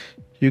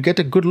 You get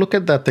a good look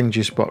at that thing,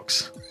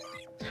 Juicebox.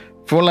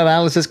 Full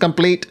analysis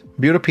complete.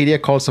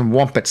 Bureaupedia calls them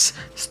wompits.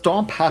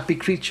 Stomp-happy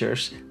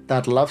creatures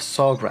that love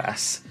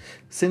sawgrass.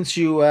 Since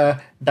you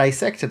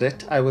dissected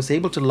it, I was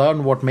able to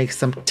learn what makes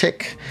them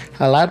tick.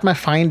 I'll add my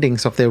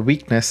findings of their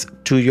weakness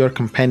to your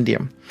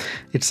compendium.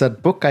 It's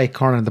that book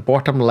icon in the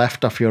bottom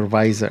left of your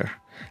visor.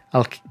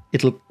 I'll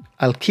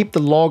keep the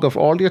log of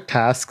all your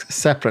tasks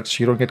separate so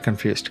you don't get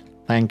confused.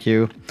 Thank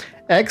you.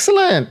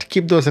 Excellent!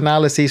 Keep those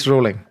analyses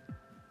rolling.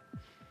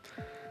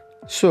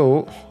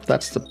 So,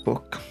 that's the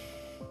book.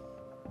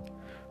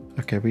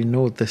 Okay, we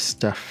know this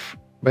stuff.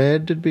 Where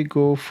did we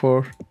go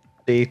for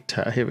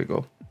data? Here we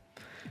go.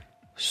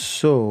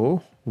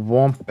 So,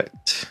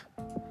 Wompit.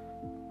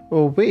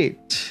 Oh,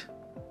 wait.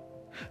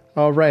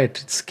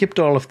 Alright, it skipped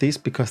all of these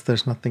because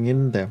there's nothing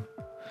in them.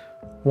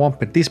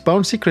 Wompit. These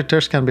bouncy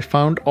critters can be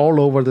found all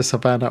over the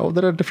savannah. Oh,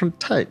 there are different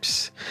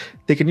types.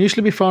 They can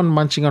usually be found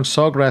munching on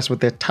sawgrass with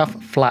their tough,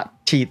 flat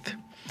teeth.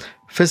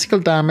 Physical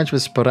damage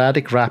with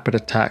sporadic rapid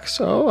attacks.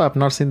 Oh, I've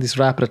not seen these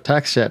rapid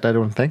attacks yet, I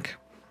don't think.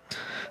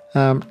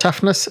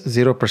 Toughness,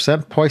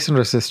 0%. Poison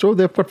resist. Oh,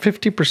 they've got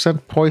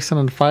 50% poison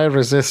and fire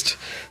resist.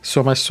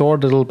 So my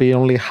sword, it'll be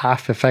only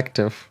half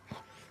effective.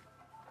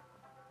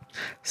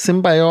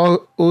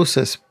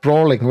 Symbiosis,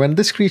 brawling. When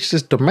this creature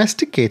is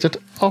domesticated,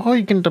 oh,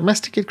 you can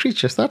domesticate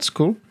creatures. That's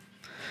cool.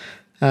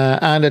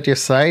 And at your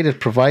side, it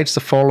provides the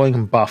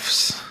following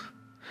buffs.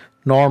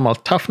 Normal,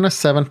 toughness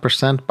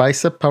 7%,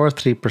 bicep power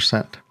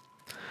 3%.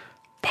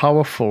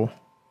 Powerful.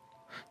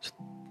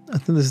 I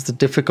think this is the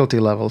difficulty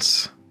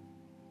levels.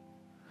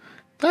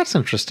 That's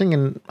interesting.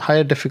 In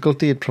higher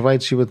difficulty, it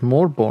provides you with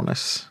more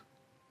bonus.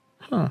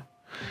 Huh.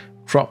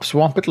 Drops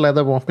Wompit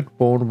leather, Wompit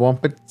bone,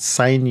 Wompit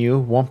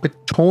sinew, Wompit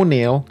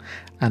toenail,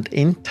 and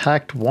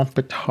intact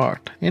Wompit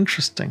heart.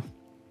 Interesting.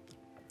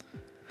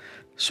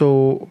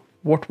 So,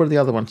 what were the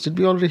other ones? Did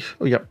we already...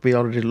 Oh, yeah, we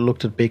already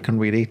looked at bacon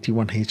weight,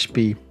 81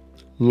 HP.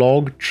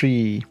 Log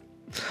tree.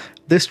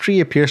 This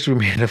tree appears to be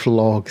made of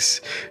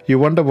logs. You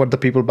wonder what the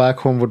people back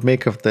home would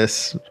make of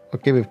this.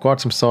 Okay, we've got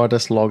some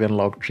sawdust, log, and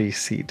log tree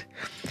seed.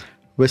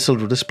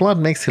 Whistleroot. This plant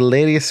makes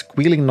hilarious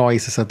squealing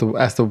noises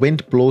as the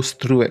wind blows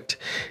through it.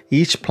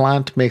 Each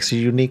plant makes a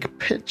unique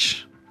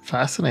pitch.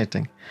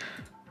 Fascinating.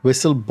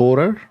 Whistle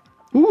borer.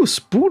 Ooh,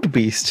 spood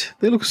beast.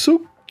 They look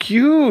so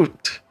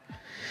cute.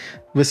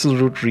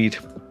 Whistleroot reed.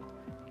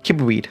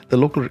 Kibweed. The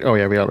local... Oh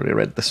yeah, we already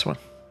read this one.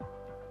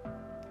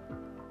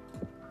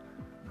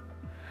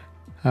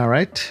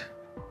 Alright.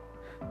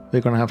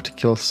 We're gonna have to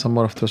kill some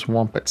more of those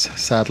wompits,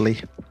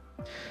 sadly.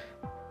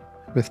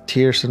 With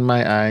tears in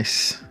my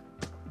eyes.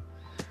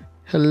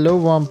 Hello,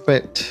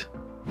 wompit.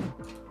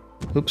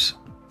 Oops.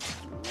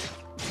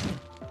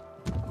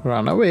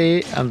 Run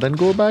away, and then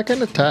go back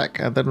and attack,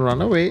 and then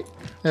run away.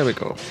 There we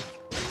go.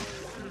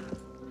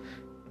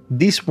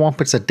 These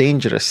wompits are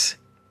dangerous.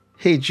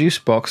 Hey,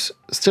 Juicebox,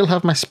 still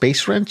have my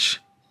space wrench?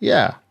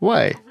 Yeah,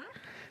 why?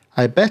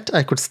 I bet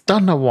I could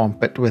stun a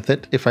wompit with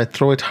it if I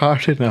throw it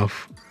hard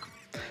enough.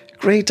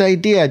 Great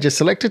idea, just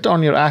select it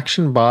on your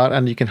action bar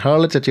and you can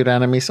hurl it at your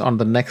enemies on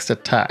the next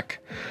attack.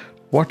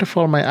 What if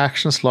all my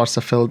action slots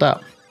are filled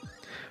up?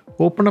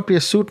 Open up your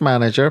suit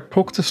manager,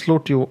 poke the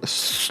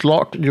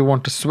slot you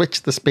want to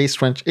switch the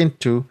space wrench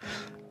into,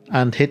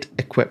 and hit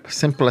equip.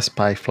 Simple as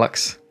pie,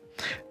 Flux.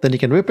 Then you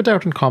can whip it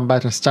out in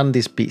combat and stun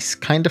these beasts,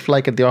 kind of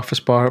like at the office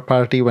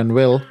party when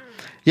Will...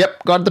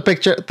 Yep, got the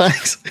picture,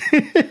 thanks.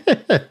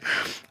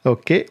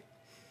 Okay.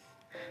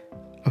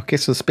 Okay,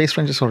 so the space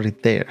wrench is already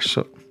there,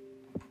 so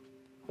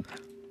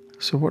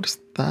what does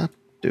that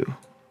do?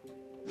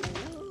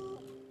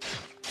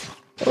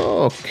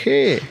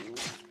 Okay.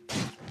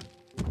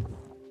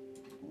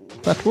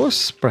 That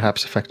was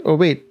perhaps effective. Oh,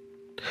 wait.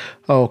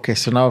 Oh, okay,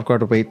 so now I've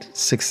got to wait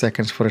 6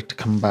 seconds for it to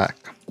come back.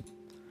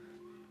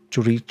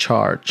 To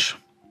recharge.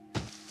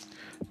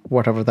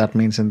 Whatever that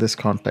means in this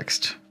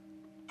context.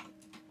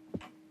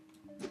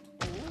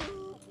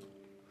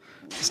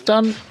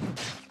 Stun.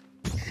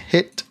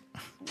 Hit.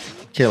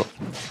 Kill.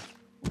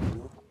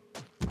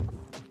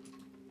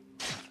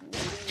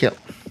 Kill.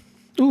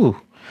 Ooh,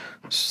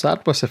 so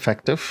that was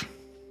effective.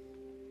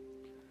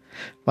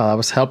 Well, that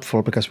was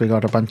helpful because we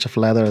got a bunch of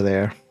leather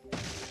there.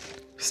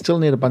 Still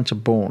need a bunch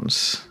of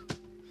bones.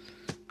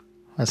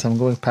 As I'm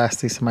going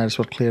past these, I might as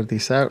well clear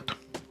these out.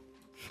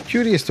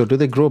 Curious though, do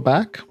they grow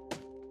back?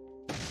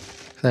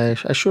 I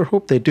sure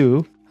hope they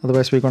do.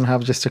 Otherwise we're going to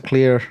have just a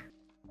clear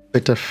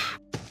bit of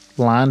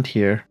land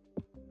here.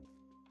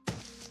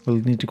 We'll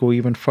need to go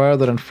even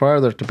further and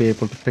further to be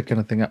able to pick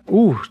anything up.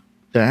 Ooh,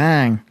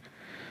 dang.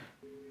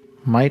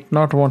 Might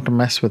not want to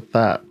mess with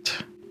that.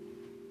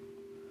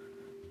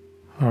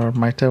 Or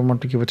might I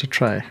want to give it a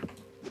try?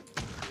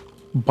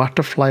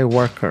 Butterfly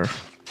worker.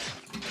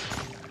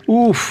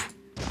 Oof.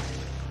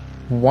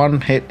 One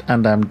hit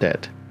and I'm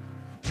dead.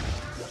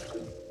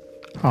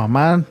 Oh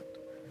man.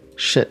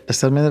 Shit.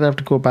 Does that mean that I have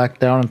to go back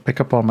down and pick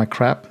up all my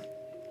crap?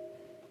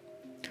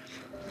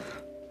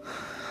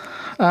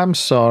 I'm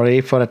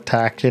sorry for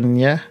attacking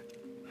ya.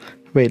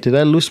 Wait, did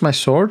I lose my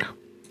sword?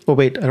 Oh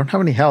wait, I don't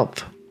have any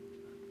health.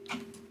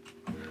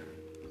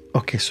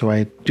 Okay, so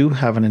I do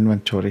have an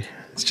inventory.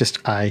 It's just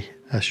I,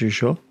 as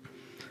usual.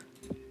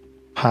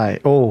 Pie.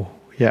 Oh,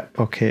 yeah,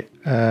 okay.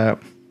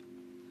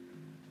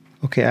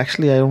 Okay,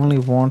 actually I only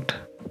want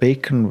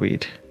bacon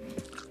weed.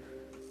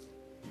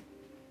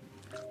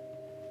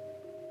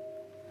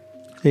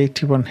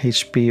 81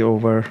 HP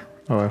over...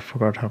 Oh, I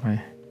forgot how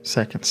many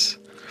seconds.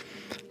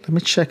 Let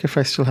me check if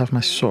I still have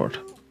my sword.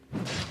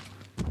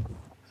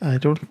 I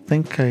don't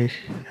think I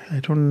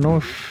don't know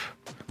if...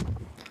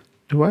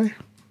 Do I?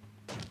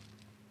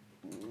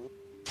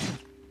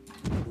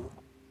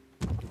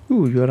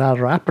 Ooh, you're a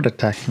rapid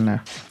attacking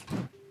now.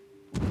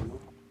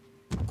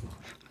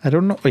 I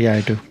don't know. Oh, yeah,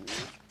 I do.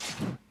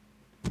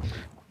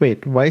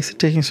 Wait, why is it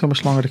taking so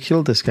much longer to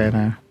kill this guy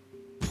now?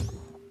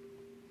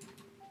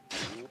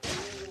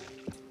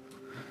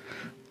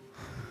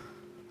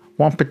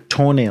 Wompit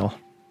toenail.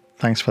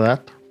 Thanks for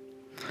that.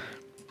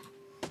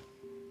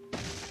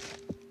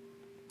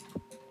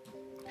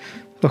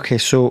 Okay,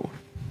 so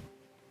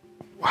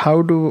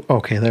how do...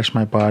 Okay, there's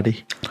my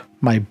body.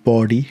 My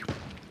body.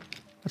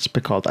 Let's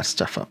pick all that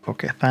stuff up.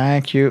 Okay,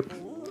 thank you.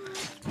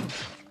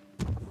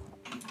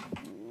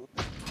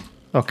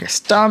 Okay,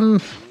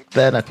 stun,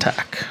 then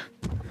attack.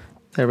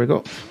 There we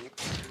go.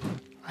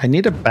 I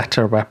need a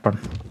better weapon.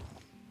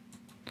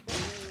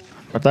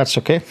 But that's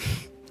okay.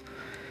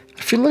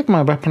 I feel like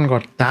my weapon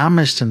got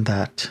damaged in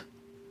that.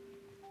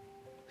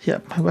 Yeah,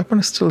 my weapon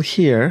is still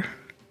here.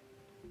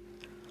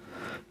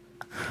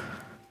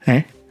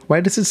 Hey, why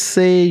does it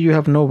say you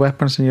have no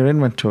weapons in your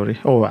inventory?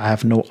 Oh, I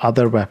have no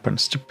other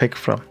weapons to pick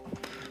from.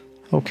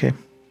 Okay.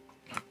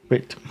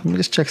 Wait, let me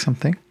just check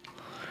something.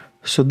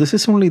 So this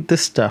is only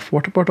this stuff.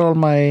 What about all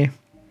my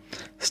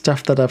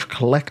stuff that I've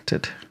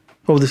collected?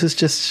 Oh, this is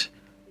just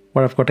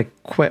what I've got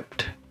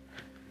equipped.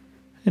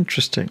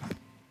 Interesting.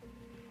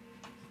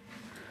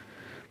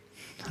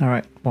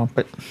 Alright,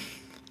 Wompit.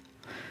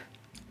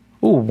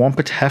 Oh,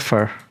 Wompit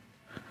Heifer.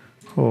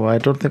 Oh, I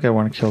don't think I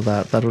want to kill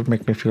that. That would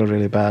make me feel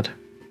really bad.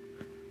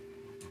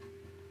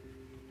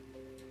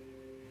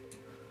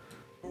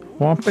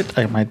 Wompit,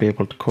 I might be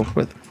able to cope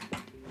with.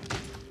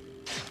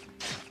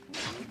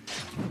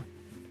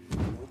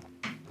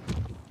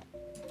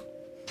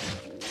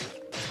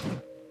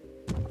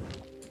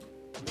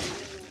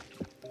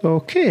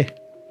 Okay,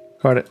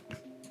 got it.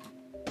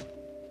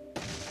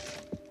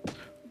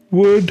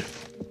 Wood.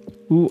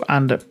 Ooh,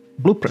 and a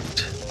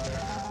blueprint.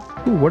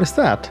 Ooh, what is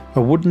that?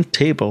 A wooden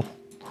table.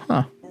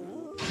 Huh.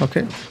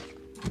 Okay.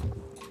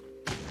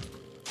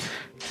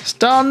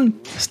 Stun!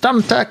 Stun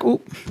attack!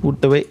 Ooh,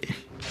 out the way.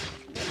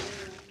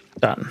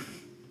 Done.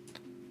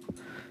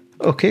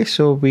 Okay,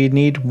 so we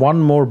need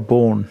one more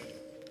bone.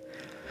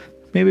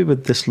 Maybe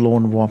with this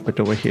lone wampet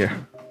over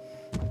here.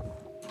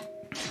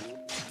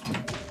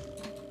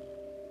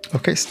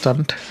 Okay,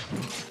 stunned.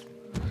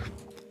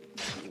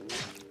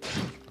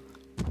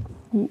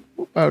 Ooh,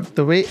 out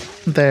the way.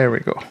 There we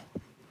go.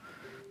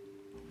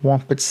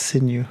 Wampet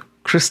sinew.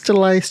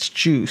 Crystallized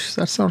juice.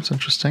 That sounds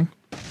interesting.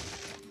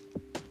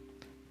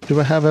 Do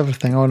I have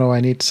everything? Oh no,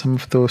 I need some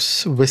of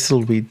those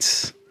whistle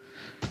weeds.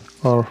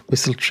 Or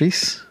whistle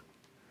trees.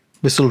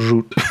 Whistle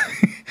root.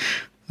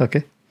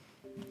 Okay.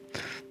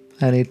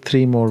 I need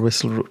 3 more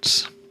whistle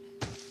roots.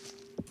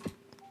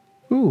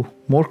 Ooh,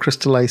 more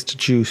crystallized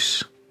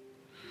juice.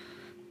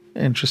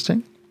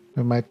 Interesting.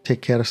 We might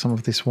take care of some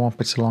of these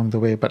wampets along the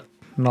way, but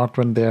not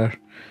when they're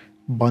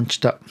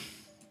bunched up.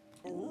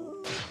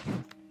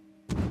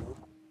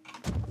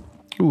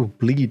 Ooh,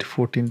 bleed,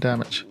 14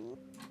 damage.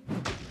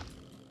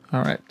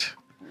 Alright.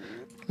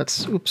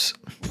 Let's, oops.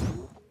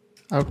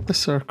 Out the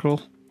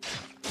circle.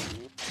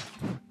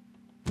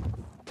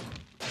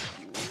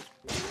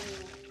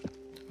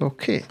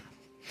 Okay.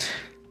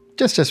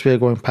 Just as we're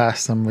going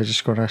past them, we're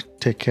just gonna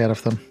take care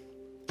of them.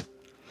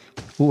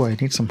 Ooh, I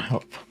need some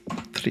help.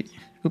 3.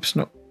 Oops,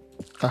 no.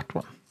 That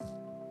one.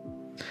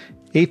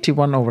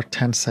 81 over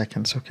 10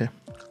 seconds, okay.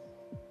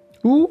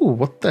 Ooh,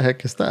 what the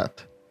heck is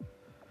that?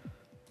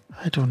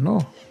 I don't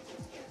know.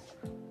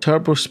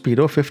 Turbo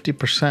speedo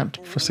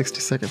 50% for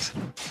 60 seconds.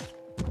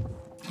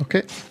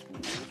 Okay.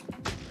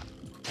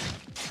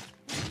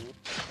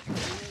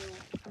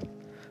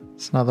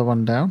 It's another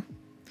one down.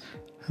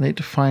 I need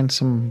to find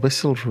some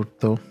whistle root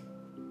though.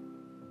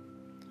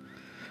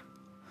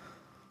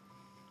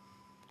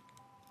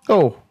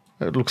 Oh,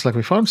 it looks like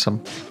we found some.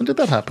 When did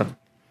that happen?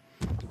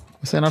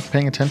 Was I not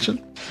paying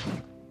attention?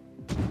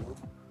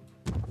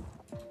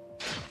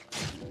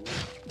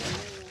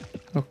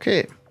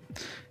 Okay.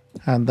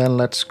 And then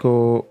let's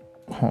go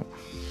home.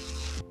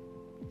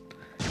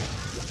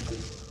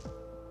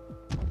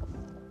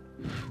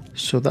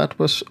 So that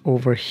was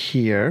over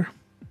here.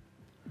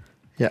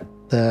 Yeah,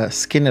 the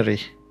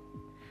skinnery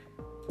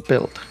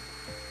build.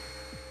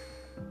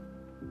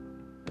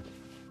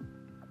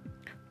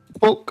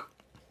 Bulk.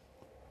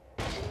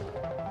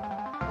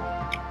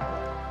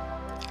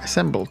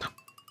 Assembled.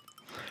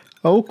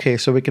 Okay,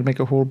 so we can make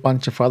a whole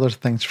bunch of other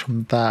things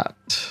from that.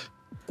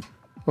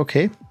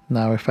 Okay,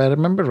 now if I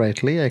remember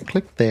rightly, I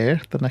click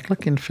there, then I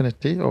click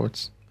infinity. Oh,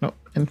 it's no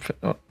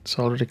oh, it's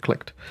already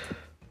clicked.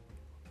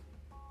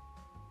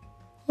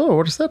 Oh,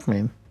 what does that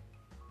mean?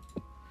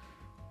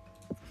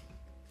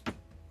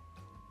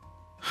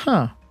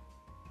 Huh.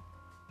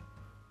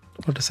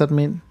 What does that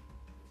mean?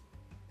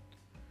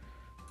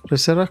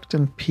 Resurrect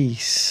in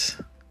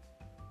peace.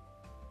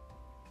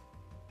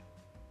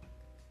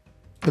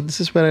 But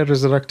this is where I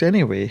resurrect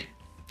anyway.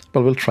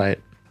 But we'll try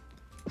it.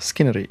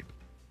 Skinnery.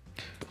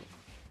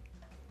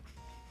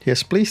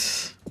 Yes,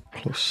 please.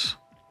 Close.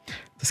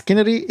 The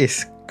skinnery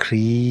is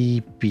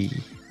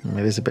creepy.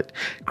 It is a bit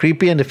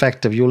creepy and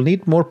effective. You'll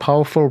need more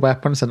powerful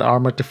weapons and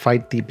armor to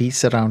fight the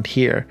beasts around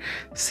here.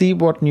 See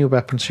what new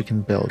weapons you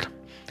can build.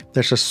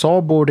 There's a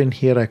saw board in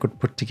here I could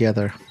put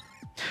together.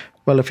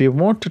 Well, if you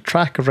want to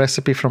track a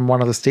recipe from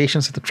one of the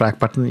stations at the track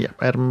button, yeah,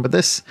 I remember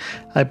this.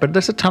 But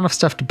there's a ton of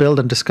stuff to build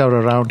and discover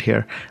around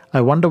here.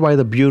 I wonder why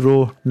the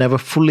Bureau never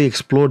fully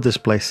explored this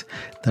place.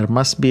 There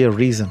must be a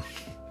reason.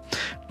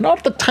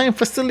 Not the time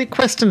for silly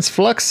questions,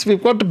 Flux.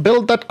 We've got to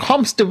build that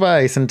comms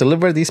device and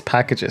deliver these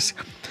packages.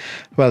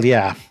 Well,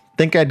 yeah.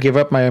 Think I'd give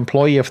up my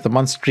employee of the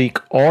month streak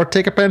or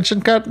take a pension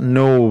cut?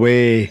 No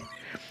way.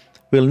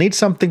 We'll need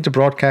something to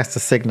broadcast the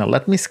signal.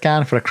 Let me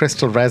scan for a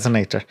crystal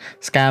resonator.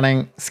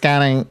 Scanning,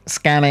 scanning,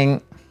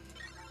 scanning.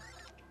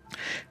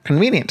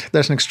 Convenient.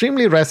 There's an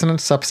extremely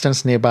resonant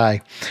substance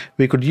nearby.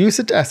 We could use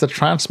it as a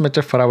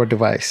transmitter for our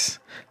device.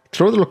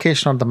 Throw the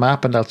location on the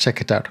map and I'll check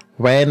it out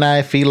when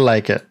I feel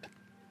like it.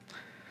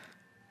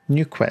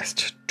 New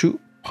quest. To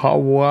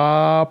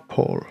power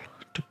pole.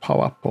 To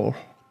power pole.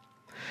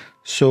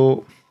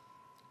 So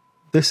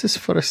this is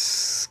for a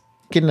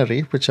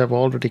skinnery, which I've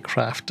already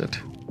crafted.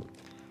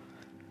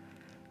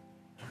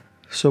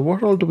 So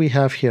what all do we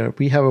have here?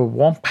 We have a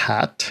womp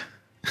hat.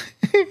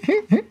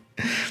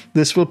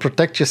 This will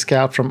protect your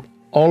scalp from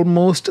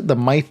almost the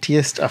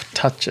mightiest of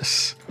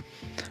touches.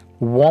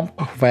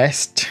 Womp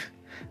vest.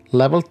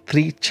 Level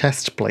 3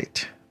 chest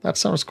plate. That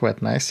sounds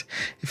quite nice.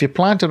 If you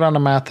plan to run a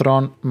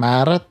marathon,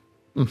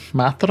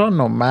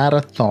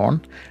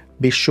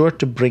 be sure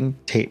to bring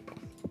tape.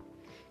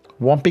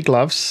 Wompy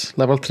gloves.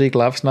 Level 3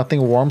 gloves.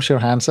 Nothing warms your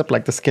hands up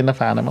like the skin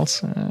of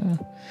animals.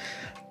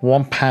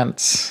 Womp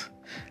pants.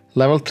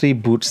 Level 3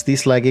 boots.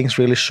 These leggings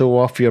really show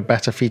off your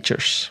better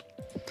features.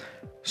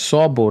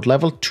 Sawboard.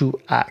 Level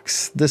 2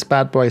 axe. This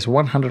bad boy is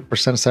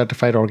 100%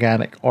 certified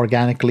organic.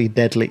 Organically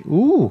deadly.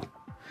 Ooh.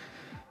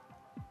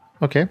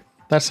 Okay.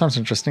 That sounds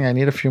interesting. I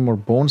need a few more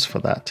bones for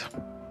that.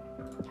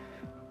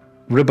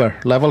 Ribber.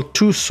 Level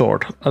 2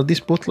 sword. Are these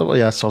both level?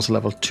 Yeah, it's also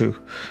level 2.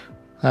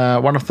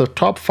 One of the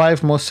top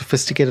 5 most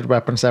sophisticated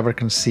weapons ever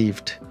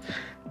conceived.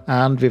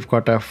 And we've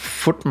got a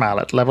foot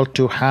mallet, level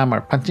 2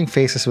 hammer, punching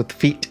faces with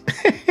feet.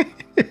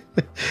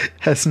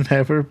 Has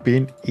never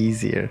been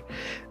easier.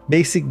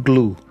 Basic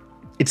glue.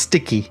 It's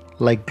sticky,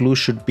 like glue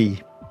should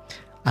be.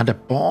 And a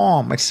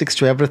bomb. It sticks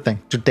to everything,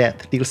 to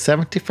death. Deals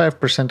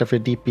 75% of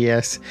your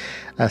DPS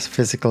as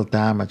physical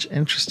damage.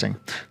 Interesting.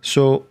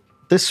 So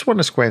this one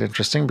is quite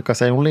interesting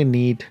because I only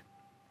need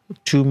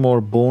 2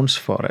 more bones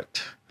for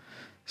it.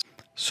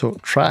 So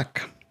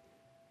track.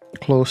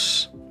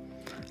 Close.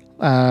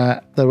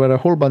 There were a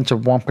whole bunch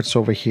of wompits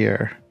over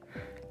here.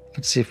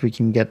 Let's see if we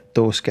can get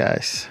those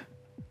guys.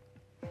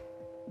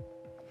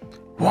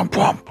 Womp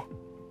womp.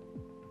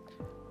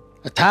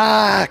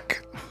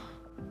 Attack!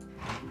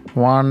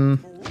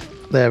 1.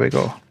 There we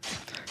go.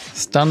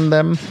 Stun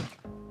them.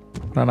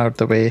 Run out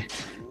the way.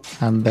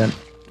 And then...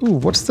 Ooh,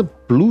 what's the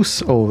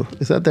blues? Oh,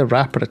 is that their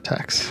rapid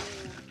attacks?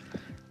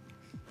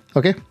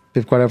 Okay,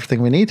 we've got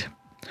everything we need.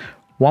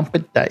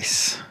 Wompit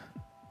dice.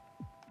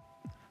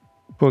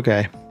 Poor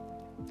guy.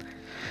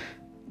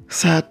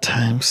 Sad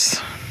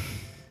times.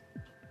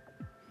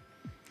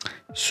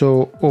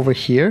 So over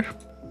here.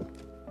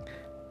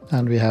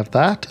 And we have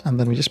that. And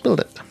then we just build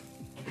it.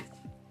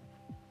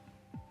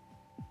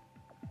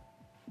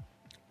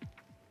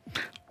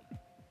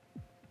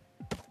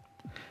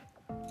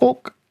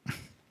 Poke.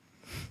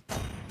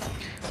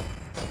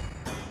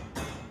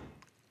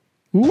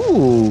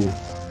 Ooh.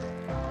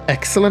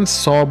 Excellent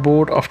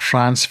sawboard of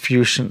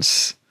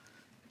transfusions.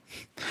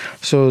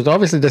 So it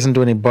obviously doesn't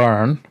do any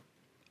burn.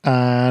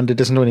 And it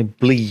doesn't do any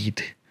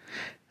bleed.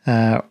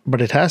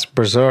 But it has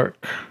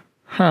berserk.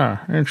 Huh,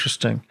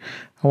 interesting.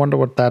 I wonder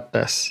what that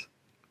does.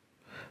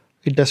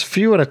 It does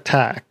fewer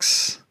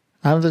attacks.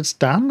 And its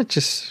damage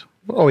is...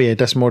 Oh yeah, it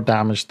does more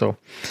damage though.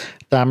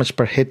 Damage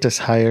per hit is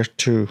higher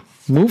too.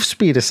 Move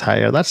speed is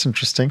higher. That's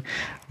interesting.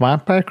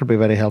 Vampire could be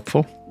very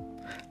helpful.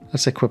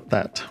 Let's equip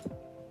that.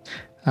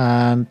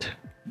 And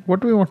what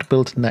do we want to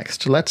build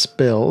next? Let's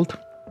build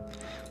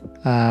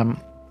a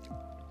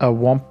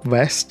Womp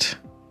Vest.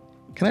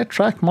 Can I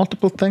track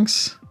multiple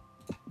things?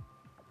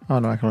 Oh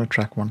no, I can only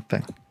track one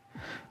thing.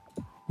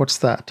 What's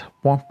that?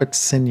 Wompit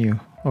Sinew.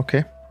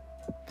 Okay.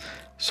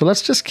 So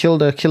let's just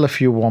kill a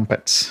few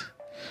Wompits.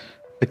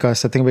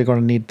 Because I think we're going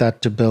to need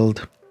that to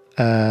build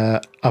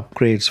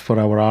upgrades for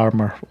our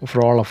armor,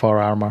 for all of our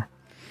armor.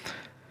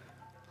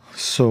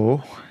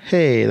 So,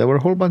 hey, there were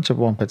a whole bunch of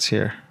Wompits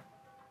here.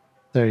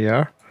 There you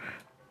are.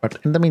 But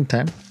in the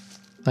meantime,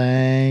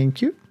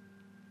 thank you.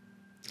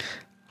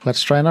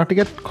 Let's try not to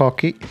get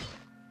cocky.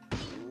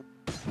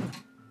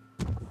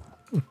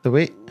 Out the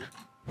way.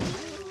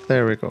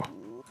 There we go.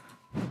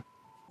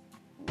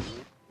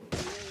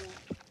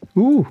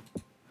 Ooh.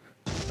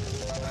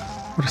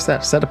 What is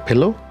that? Is that a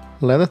pillow?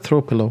 Leather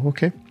throw pillow.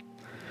 Okay.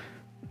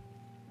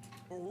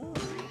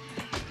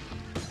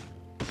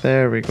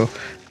 There we go.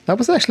 That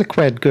was actually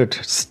quite good.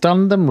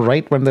 Stun them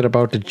right when they're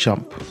about to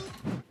jump.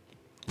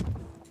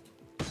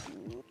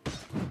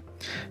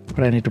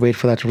 But I need to wait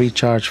for that to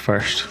recharge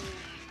first.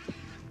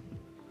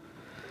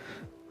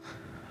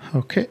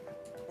 Okay.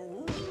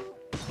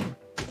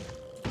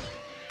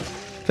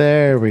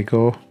 There we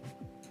go.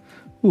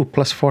 Ooh,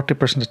 plus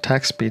 40%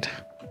 attack speed.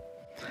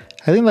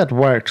 I think that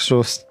worked.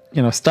 So,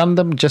 you know, stun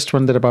them just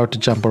when they're about to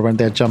jump or when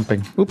they're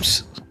jumping.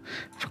 Oops.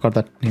 Forgot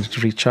that needed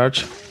to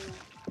recharge.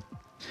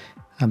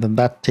 And then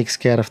that takes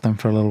care of them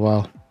for a little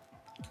while.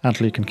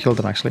 Until you can kill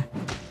them, actually.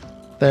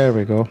 There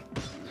we go.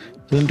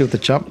 Didn't do the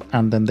jump,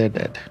 and then they're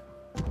dead.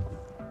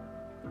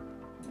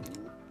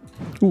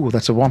 Ooh,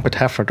 that's a Wompit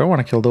Heifer. Don't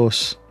want to kill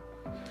those.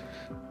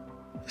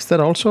 Is that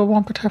also a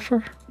Wompit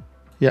Heifer?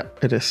 Yeah,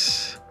 it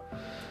is.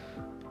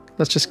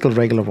 Let's just kill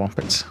regular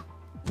Wompits.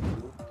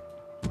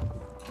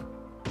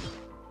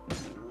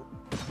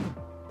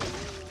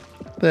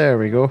 There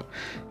we go.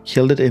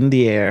 Killed it in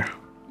the air.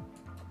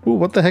 Ooh,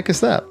 what the heck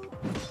is that?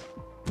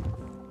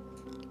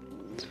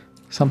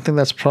 Something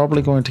that's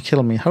probably going to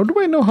kill me. How do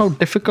I know how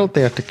difficult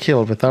they are to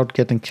kill without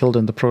getting killed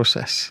in the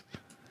process?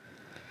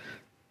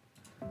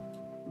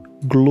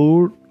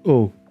 Glidopus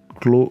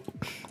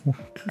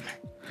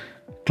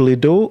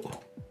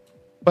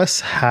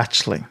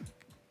hatchling.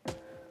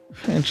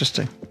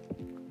 Interesting.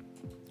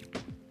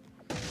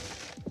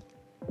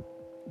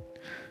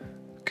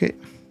 Okay,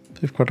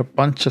 we've got a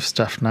bunch of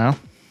stuff now.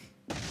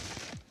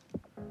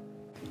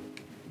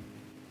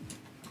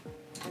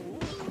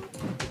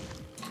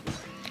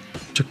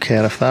 Took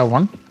care of that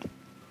one.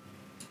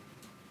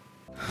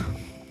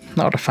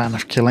 Not a fan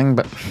of killing,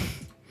 but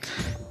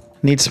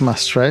needs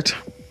must, right?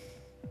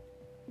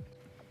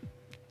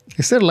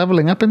 Is there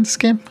leveling up in this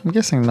game? I'm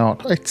guessing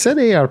not. It said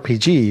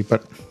ARPG,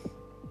 but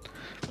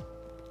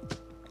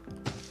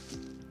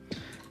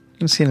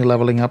didn't see any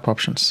leveling up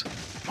options.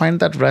 Find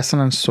that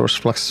resonance source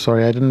flux.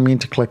 Sorry, I didn't mean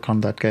to click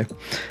on that guy.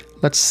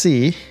 Let's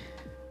see.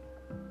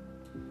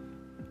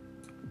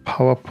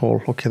 Power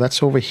pole. Okay,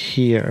 that's over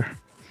here.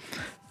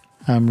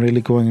 I'm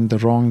really going in the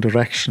wrong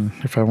direction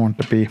if I want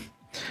to be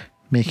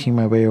making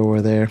my way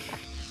over there.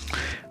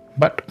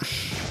 But,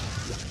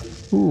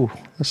 ooh,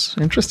 There's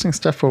interesting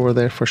stuff over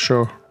there for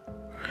sure.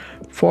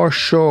 For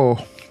sure.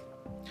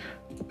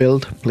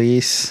 Build,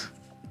 please.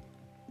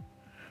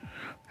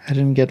 I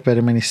didn't get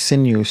very many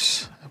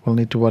sinews. I will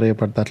need to worry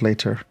about that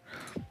later.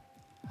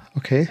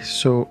 Okay,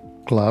 so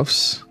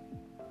gloves.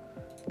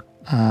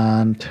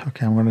 And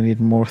okay, I'm going to need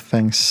more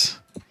things.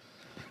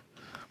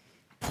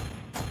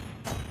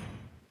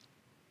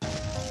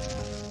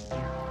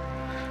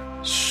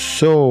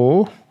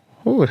 So,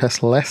 oh, it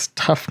has less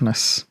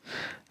toughness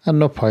and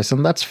no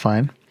poison. That's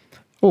fine.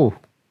 Oh,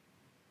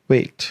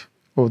 wait.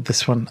 Oh,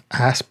 this one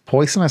has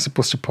poison as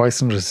opposed to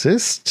poison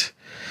resist.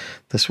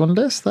 This one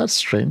does? That's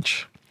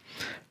strange.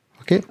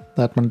 Okay,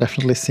 that one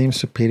definitely seems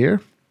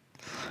superior.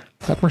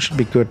 That one should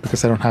be good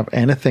because I don't have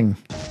anything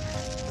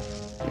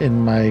in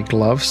my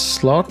gloves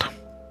slot.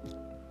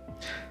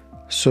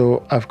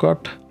 So I've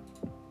got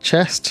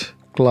chest,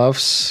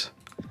 gloves,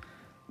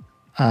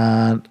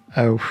 and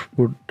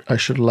I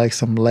should like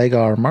some leg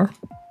armor.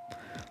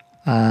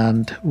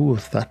 And ooh,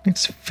 that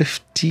needs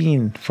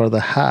 15 for the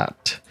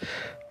hat,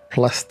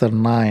 plus the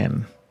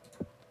 9,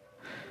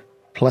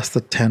 plus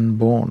the 10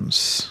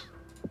 bones.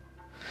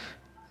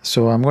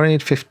 So I'm going to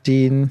need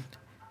 15,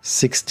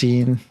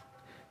 16,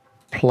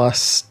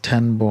 plus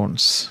 10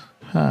 bones.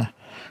 Huh.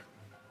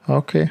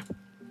 Okay.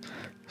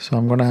 So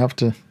I'm going to have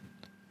to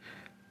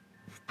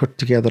put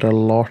together a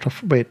lot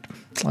of... Wait,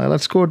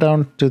 let's go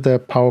down to the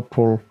power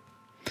pole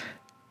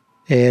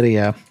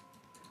area.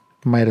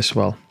 Might as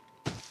well,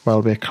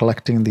 while we're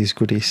collecting these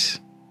goodies.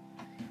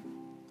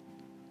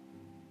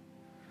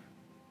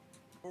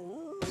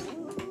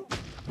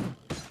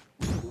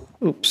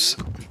 Oops,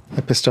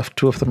 I pissed off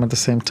 2 of them at the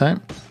same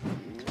time.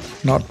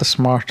 Not the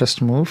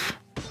smartest move.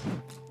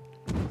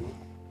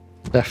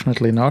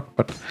 Definitely not,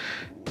 but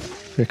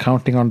we're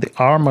counting on the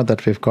armor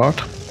that we've got.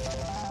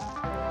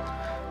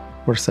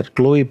 What's that?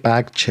 Glowy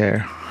bag chair.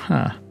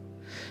 Huh.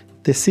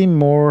 They seem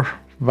more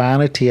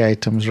vanity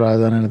items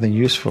rather than anything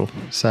useful,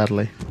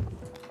 sadly.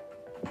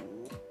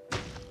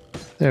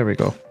 There we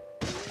go.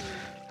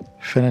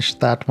 Finish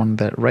that one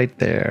there, right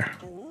there.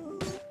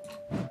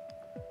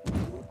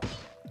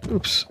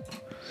 Oops.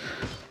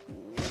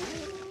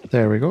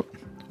 There we go.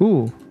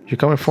 Ooh, you're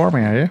coming for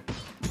me, are you?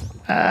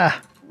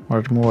 Ah,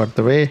 wanted to move out of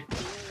the way.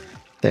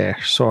 There,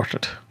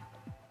 sorted.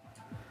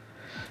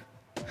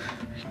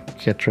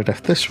 Get rid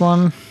of this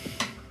one.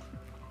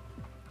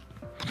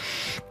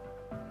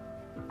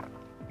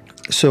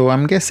 So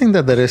I'm guessing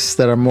that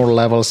there are more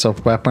levels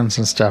of weapons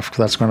and stuff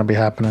that's going to be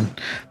happening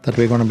that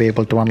we're going to be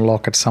able to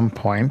unlock at some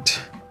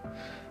point.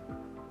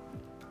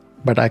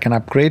 But I can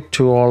upgrade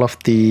to all of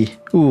the...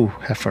 Ooh,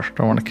 heifer.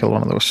 Don't want to kill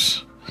one of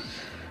those.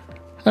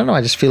 I don't know,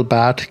 I just feel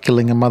bad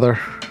killing a mother.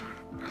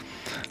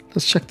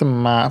 Let's check the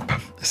map.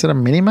 Is it a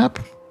mini map?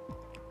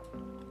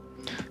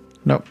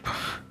 Nope.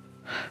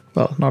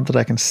 Well, not that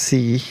I can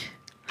see.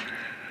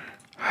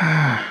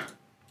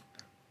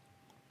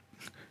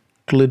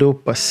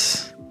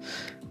 Glidopus.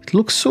 It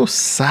looks so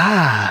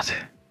sad.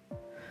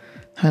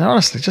 I mean,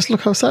 honestly, just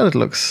look how sad it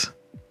looks.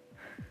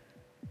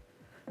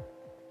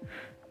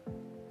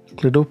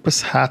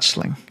 Glidopus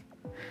hatchling.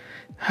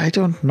 I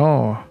don't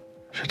know.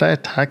 Should I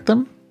attack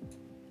them?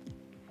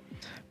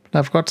 But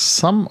I've got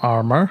some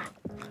armor.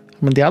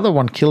 I mean, the other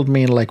one killed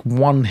me in like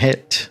 1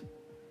 hit.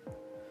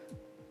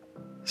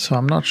 So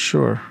I'm not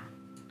sure.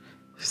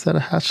 Is that a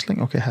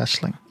hatchling? Okay,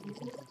 hatchling.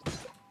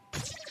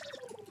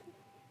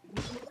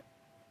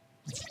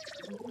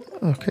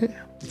 Okay.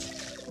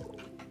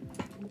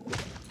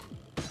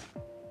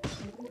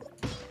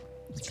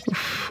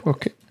 Oof,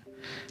 okay.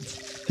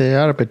 They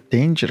are a bit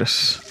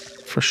dangerous,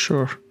 for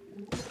sure.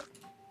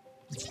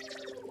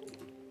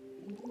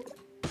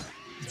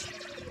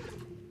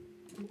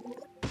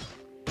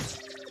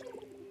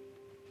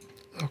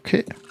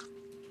 Okay.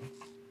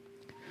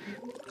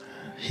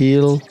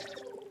 Heal.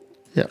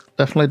 Yeah,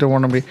 definitely don't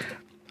want to be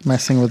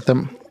messing with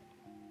them.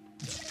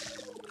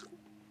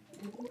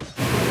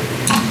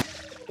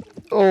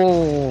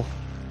 Oh,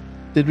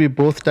 did we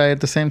both die at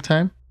the same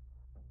time?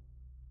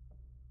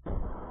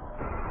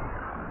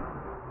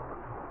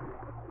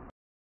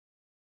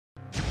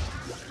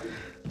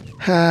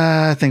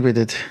 I think we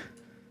did.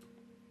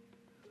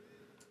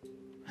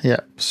 Yeah,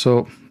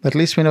 so at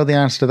least we know the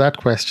answer to that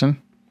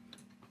question.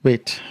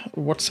 Wait,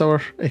 what's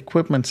our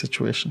equipment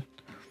situation?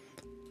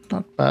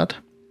 Not bad.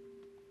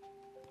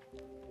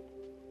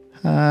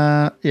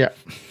 Yeah,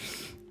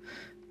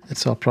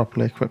 it's all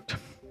properly equipped.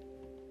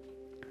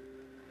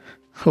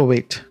 Oh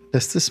wait,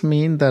 does this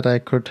mean that I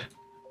could...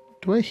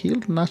 Do I heal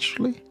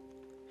naturally?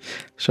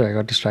 Sorry, I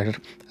got distracted.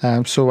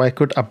 So I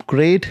could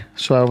upgrade.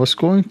 So I was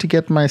going to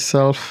get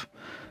myself...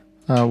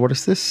 what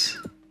is this?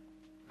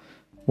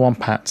 Warm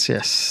pants,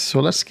 yes. So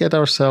let's get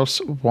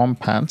ourselves warm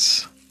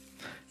pants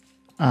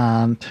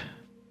and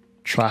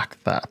track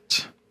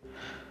that.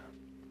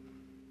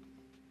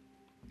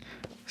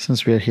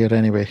 Since we're here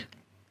anyway.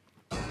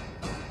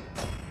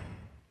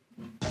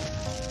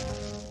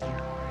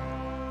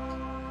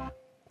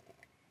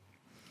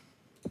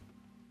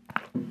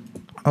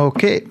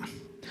 Okay.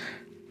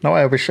 Now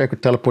I wish I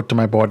could teleport to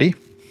my body.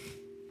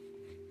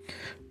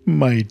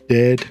 My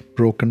dead,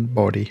 broken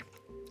body.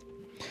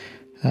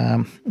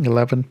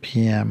 11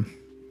 p.m.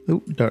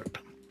 Ooh, dirt.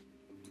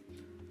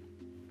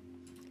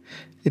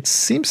 It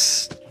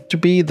seems to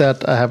be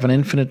that I have an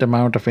infinite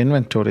amount of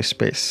inventory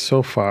space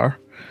so far,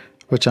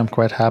 which I'm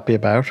quite happy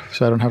about,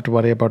 so I don't have to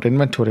worry about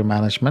inventory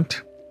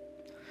management.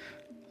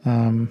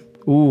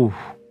 Ooh,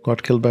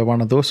 got killed by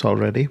one of those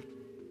already.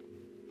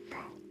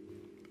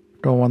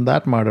 Don't want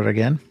that murder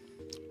again.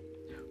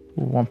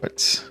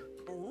 Wumpets.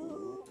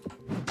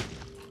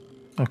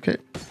 Okay,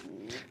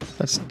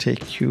 let's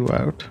take you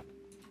out.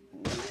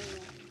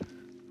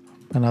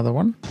 Another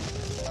one.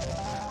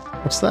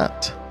 What's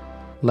that?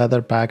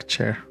 Leather bag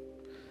chair.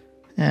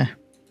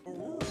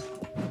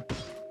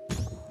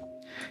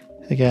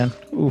 Again,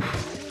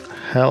 oof,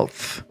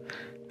 health.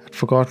 I'd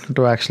forgotten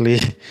to actually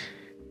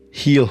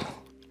heal.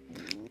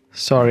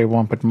 Sorry,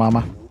 Wumpet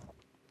Mama.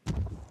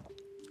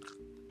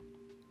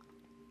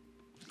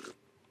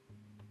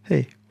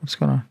 Hey, what's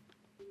going on?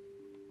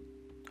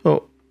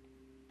 Oh.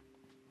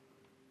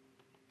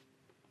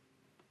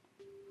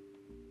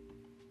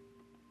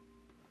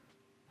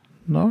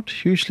 Not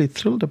hugely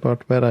thrilled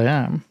about where I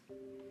am.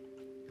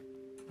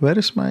 Where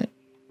is my...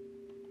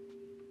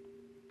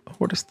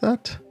 What is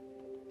that?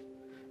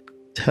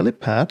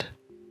 Telepad?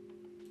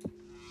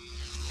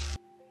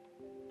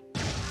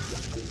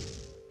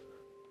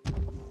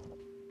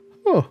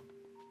 Oh.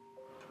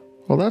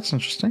 Well, that's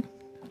interesting.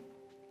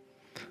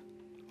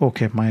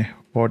 Okay, my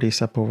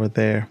body's up over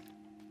there.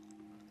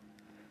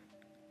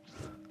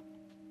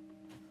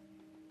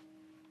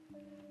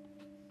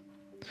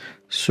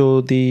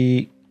 So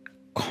the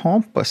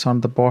compass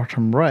on the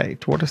bottom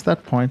right, what is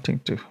that pointing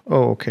to?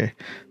 Oh, okay.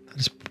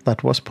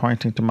 That was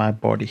pointing to my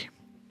body.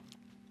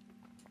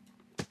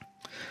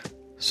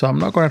 So I'm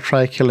not going to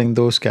try killing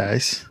those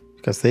guys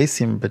because they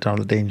seem a bit on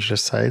the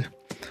dangerous side.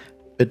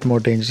 A bit more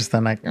dangerous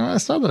than I...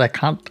 It's not that I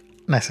can't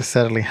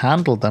necessarily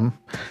handle them,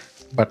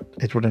 but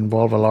it would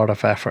involve a lot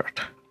of effort.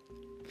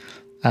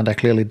 And I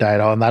clearly died.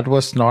 Oh, and that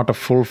was not a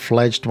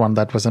full-fledged one.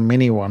 That was a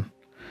mini one.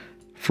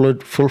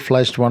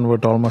 Full-fledged one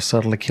would almost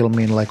certainly kill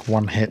me in like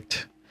one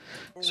hit.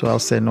 So I'll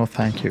say no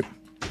thank you.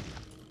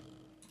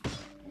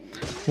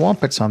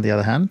 Wumpets, on the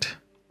other hand,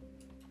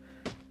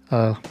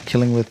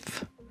 killing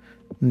with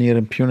near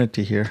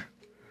impunity here.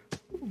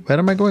 Where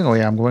am I going? Oh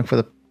yeah, I'm going for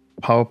the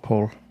power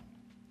pole.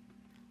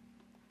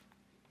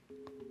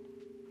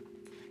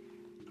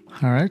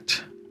 All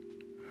right.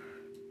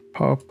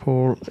 Power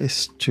pole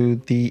is to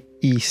the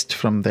east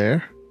from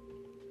there.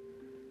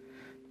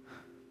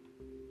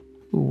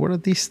 Ooh, what are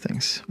these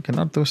things? Okay,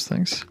 not those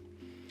things.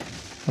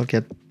 I'll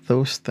get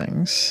those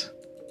things.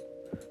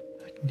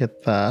 I can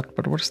get that,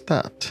 but what is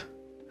that?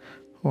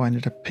 Oh, I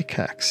need a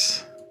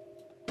pickaxe.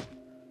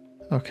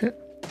 Okay.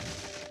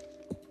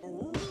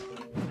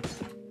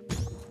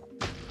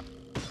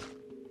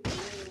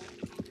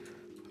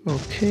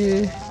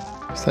 Okay.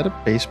 Is that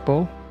a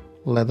baseball?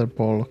 Leather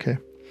ball, okay.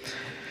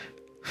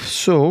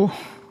 So...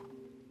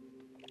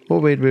 Oh,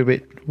 wait.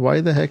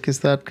 Why the heck is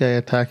that guy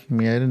attacking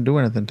me? I didn't do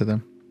anything to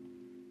them.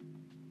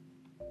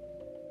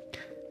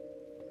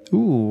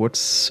 Ooh,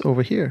 what's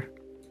over here?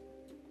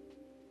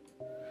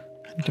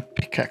 I need a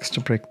pickaxe to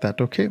break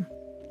that, okay.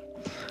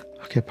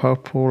 Okay, power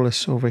pole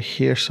is over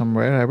here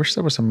somewhere. I wish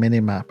there was a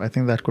mini-map. I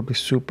think that could be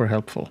super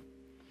helpful.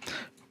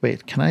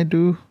 Wait, can I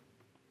do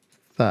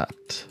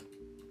that?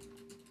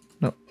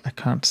 No, I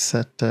can't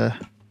set a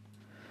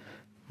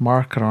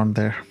marker on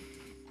there.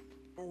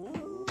 I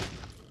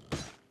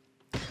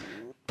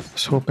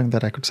was hoping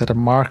that I could set a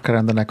marker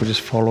and then I could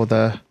just follow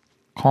the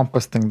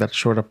compass thing that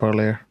showed up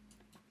earlier.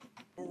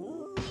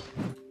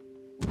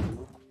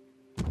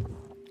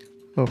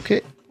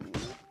 Okay.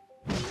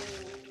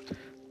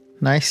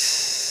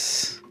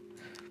 Nice.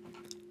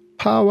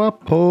 Power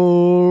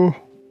pole.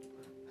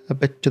 A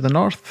bit to the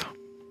north.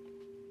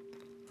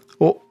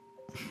 Oh,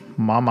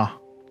 mama.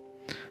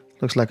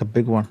 Looks like a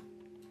big one.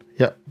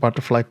 Yeah,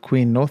 butterfly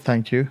queen. No,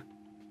 thank you.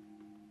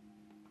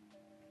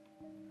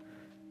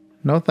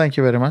 No, thank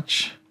you very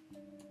much.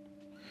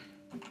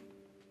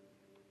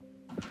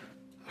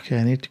 Okay,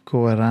 I need to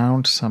go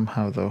around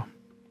somehow though.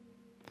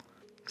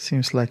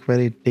 Seems like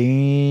very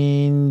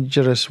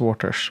dangerous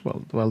waters.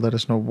 Well, there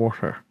is no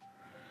water.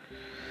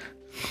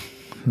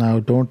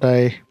 Now, don't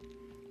I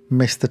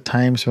miss the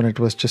times when it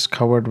was just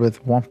covered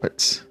with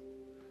wumpets?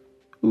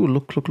 Ooh,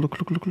 look.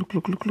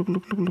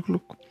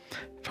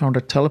 Found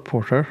a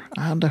teleporter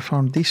and I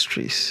found these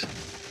trees.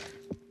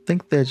 I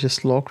think they're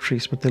just log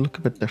trees, but they look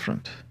a bit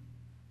different.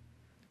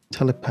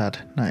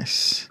 Telepad,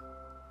 nice.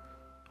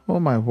 Oh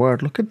my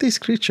word, look at these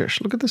creatures.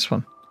 Look at this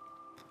one.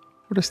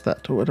 What is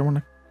that? Oh, I don't want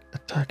to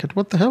attack it.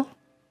 What the hell?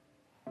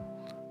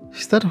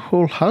 Is that a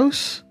whole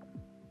house?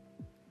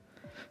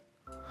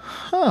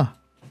 Huh.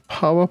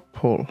 Power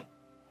pole.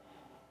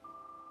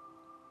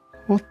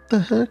 What the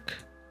heck?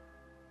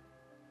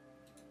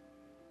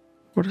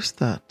 What is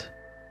that?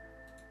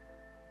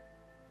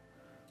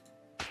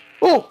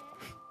 Oh!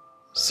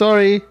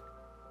 Sorry.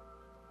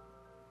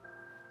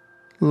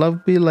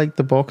 Love be like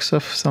the box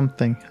of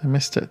something. I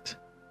missed it.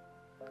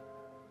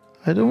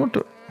 I don't want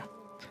to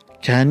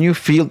Can you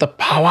feel the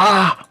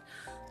power?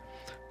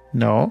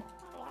 No.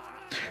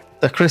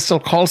 The crystal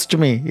calls to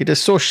me. It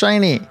is so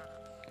shiny.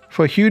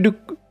 For Hugo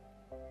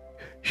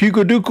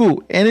Duku,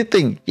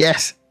 anything.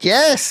 Yes,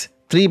 yes.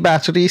 3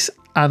 batteries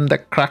and the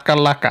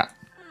cracker-lacka.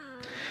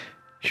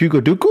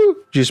 Hugo Duku?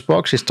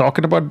 Juicebox, she's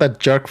talking about that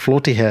jerk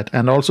floaty head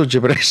and also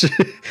gibberish.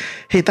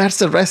 Hey, that's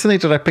the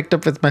resonator I picked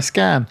up with my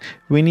scan.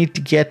 We need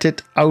to get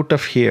it out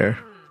of here.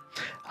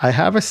 I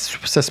have a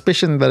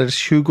suspicion that it's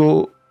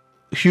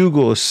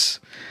Hugo's.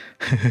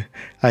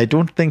 I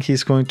don't think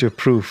he's going to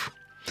approve.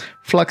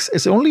 Flux,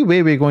 it's the only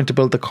way we're going to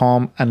build the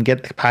comm and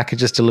get the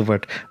packages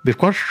delivered. We've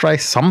got to try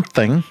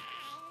something.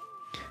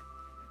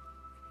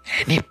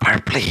 Any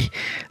purpley,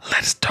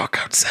 let's talk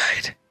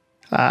outside.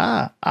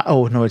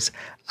 Oh no, it's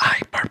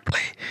I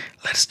purpley,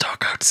 let's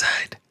talk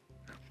outside.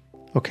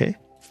 Okay,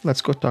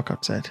 let's go talk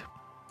outside.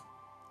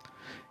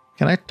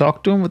 Can I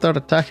talk to him without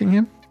attacking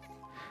him?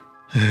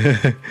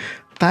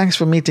 Thanks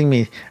for meeting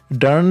me.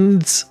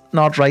 Dern's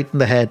not right in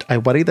the head. I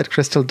worry that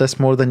Crystal does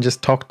more than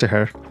just talk to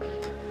her.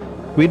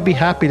 We'd be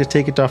happy to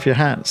take it off your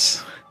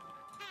hands.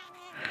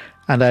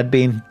 And I'd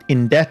be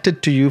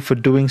indebted to you for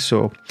doing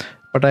so.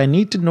 But I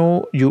need to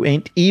know you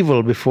ain't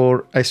evil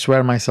before I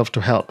swear myself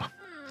to help.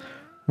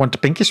 Want a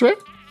pinky swear?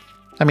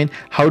 I mean,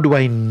 how do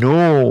I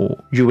know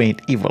you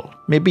ain't evil?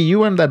 Maybe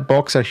you and that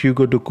box are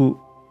Hugo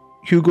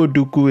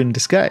Duku in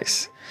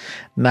disguise.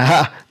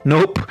 Nah,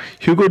 nope.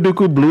 Hugo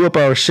Duku blew up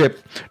our ship.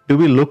 Do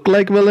we look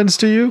like villains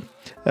to you?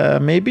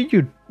 Maybe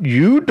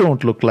you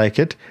don't look like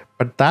it,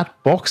 but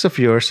that box of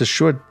yours is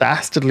sure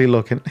dastardly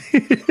looking.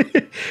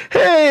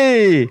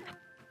 Hey!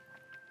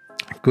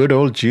 Good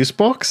old juice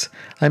box.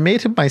 I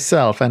made him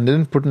myself and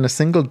didn't put in a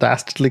single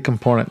dastardly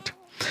component.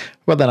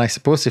 Well then I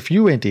suppose if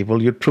you ain't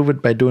evil, you'd prove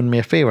it by doing me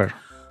a favor.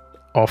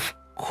 Of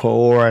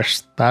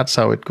course, that's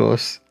how it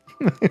goes.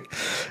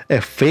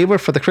 A favor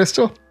for the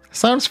crystal?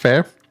 Sounds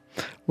fair.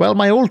 Well,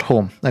 my old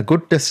home, a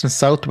good distance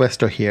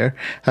southwest of here,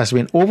 has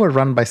been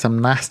overrun by some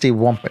nasty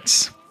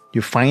wompets.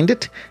 You find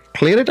it,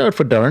 clear it out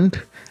for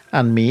Durnd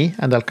and me,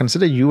 and I'll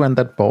consider you and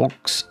that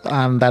box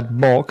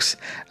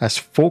as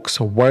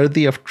folks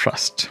worthy of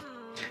trust.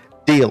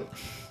 Deal.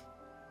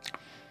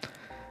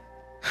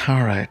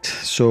 Alright,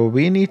 so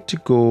we need to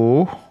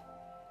go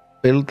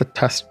build the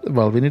trust.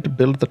 Well, we need to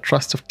build the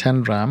trust of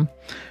 10 RAM,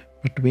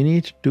 but we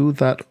need to do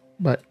that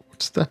by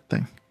what's that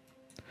thing?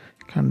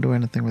 Can't do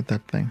anything with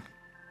that thing.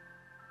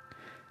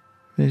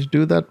 We need to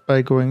do that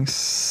by going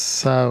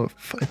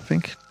south, I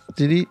think.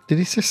 Did he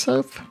say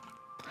south?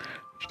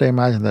 Should I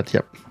imagine that?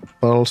 Yep.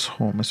 Burl's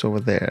home is over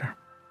there.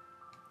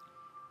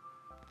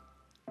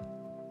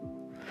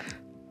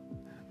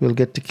 We'll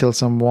get to kill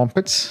some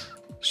wompets,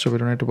 so we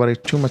don't have to worry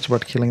too much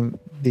about killing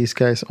these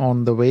guys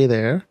on the way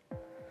there.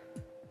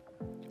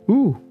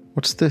 Ooh,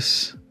 what's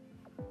this?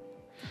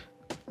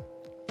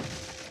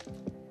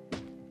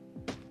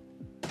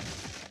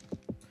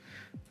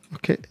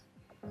 Okay,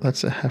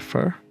 that's a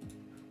heifer.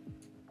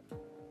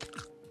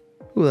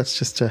 Ooh, that's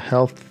just a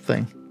health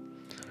thing.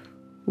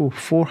 Ooh,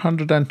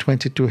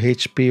 422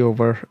 HP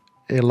over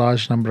a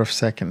large number of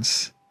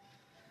seconds.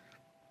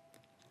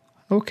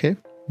 Okay,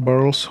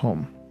 Burl's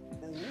home.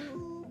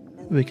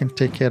 We can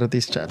take care of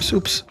these chaps.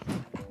 Oops.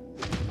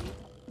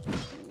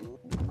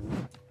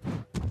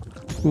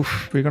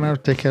 Oof, we're gonna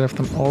have to take care of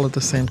them all at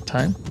the same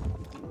time.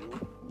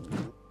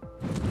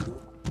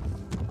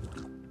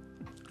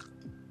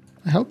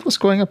 My health was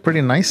going up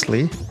pretty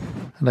nicely,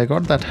 and I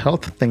got that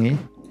health thingy.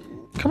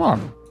 Come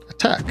on,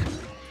 attack.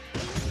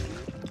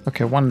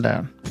 Okay, one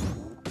down.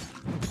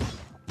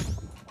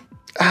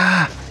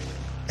 Ah,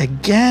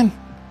 again.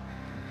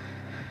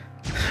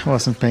 I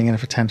wasn't paying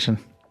enough attention.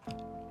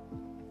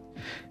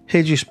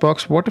 Hey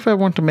Juicebox, what if I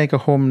want to make a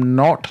home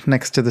not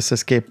next to this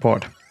escape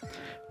pod?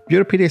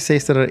 Bureaupedia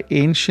says there are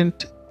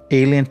ancient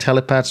alien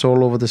telepaths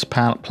all over this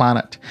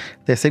planet.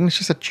 Their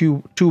signatures are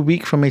too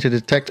weak for me to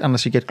detect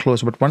unless you get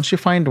close, but once you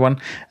find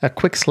one, a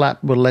quick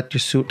slap will let your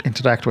suit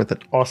interact with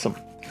it. Awesome.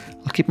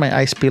 I'll keep my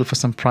eyes peeled for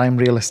some prime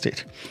real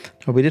estate.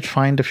 Oh, we did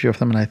find a few of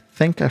them, and I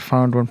think I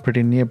found one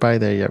pretty nearby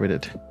there. Yeah, we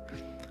did.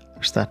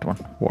 There's that one.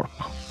 Warp.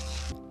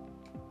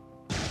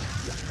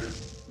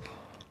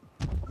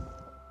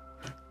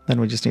 Then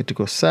we just need to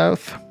go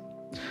south,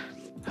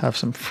 have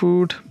some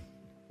food.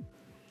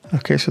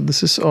 Okay, so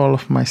this is all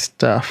of my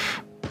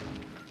stuff.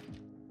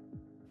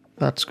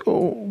 That's...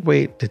 Oh,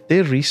 wait, did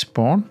they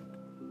respawn?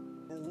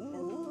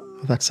 Oh,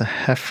 that's a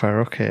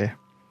heifer, okay.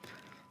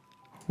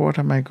 What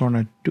am I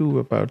gonna do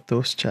about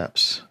those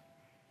chaps?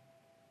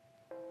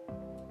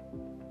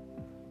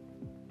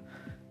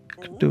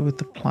 I could do with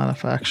the plan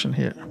of action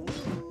here.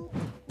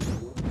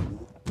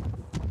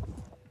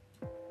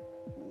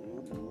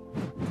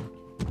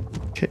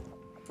 Okay.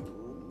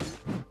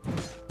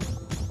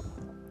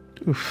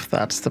 Oof,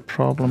 that's the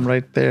problem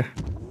right there.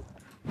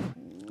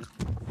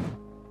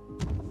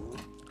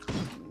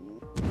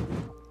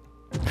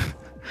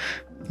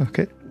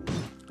 Okay.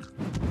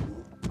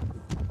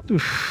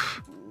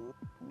 Oof.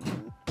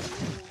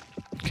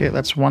 Okay,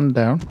 that's one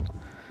down.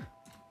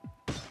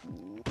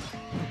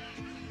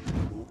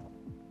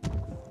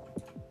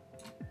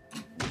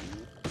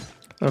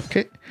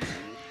 Okay.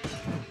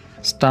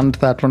 Stunned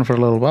that one for a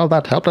little while.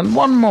 That helped. And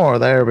one more.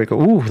 There we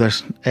go. Ooh,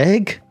 there's an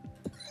egg.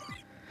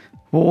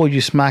 Oh,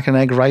 you smack an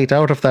egg right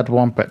out of that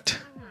Wumpet.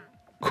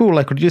 Cool,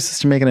 I could use this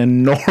to make an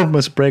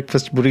enormous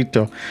breakfast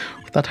burrito.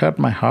 That hurt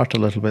my heart a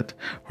little bit.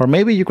 Or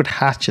maybe you could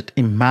hatch it.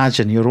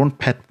 Imagine your own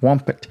pet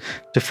Wumpet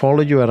to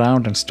follow you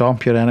around and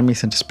stomp your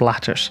enemies into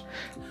splatters.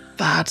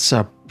 That's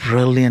a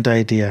brilliant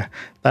idea.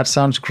 That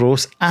sounds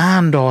gross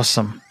and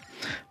awesome.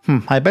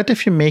 I bet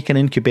if you make an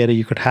incubator,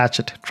 you could hatch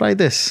it. Try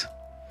this.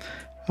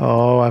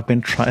 Oh, I've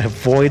been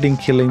avoiding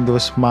killing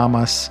those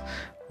mamas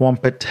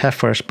Wumpet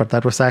heifers, but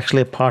that was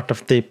actually a part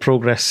of the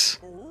progress.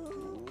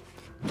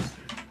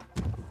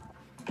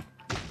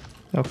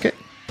 Okay.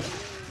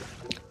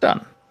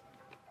 Done.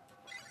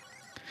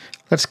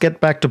 Let's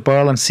get back to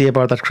Burl and see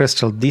about that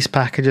crystal. These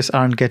packages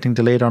aren't getting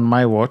delayed on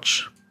my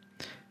watch.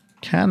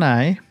 Can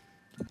I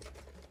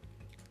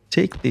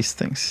take these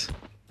things?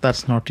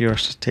 That's not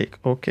yours to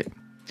take. Okay.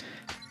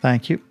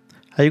 Thank you.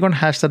 Are you going to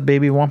hatch that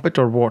baby Wumpet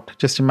or what?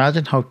 Just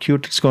imagine how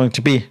cute it's going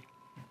to be.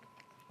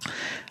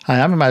 I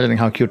am imagining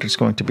how cute it's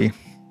going to be.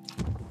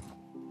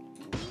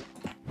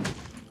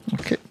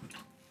 Okay.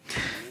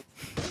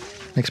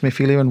 Makes me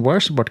feel even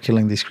worse about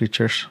killing these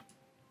creatures.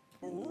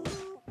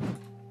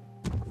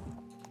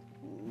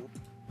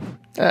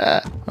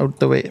 Out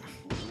the way.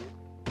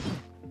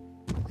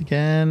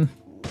 Again.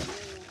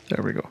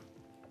 There we go.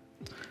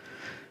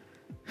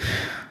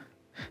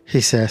 He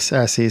says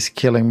as he's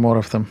killing more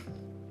of them.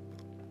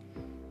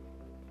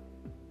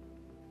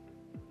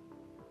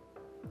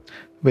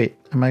 Wait,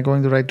 am I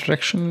going the right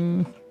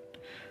direction?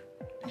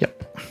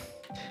 Yep.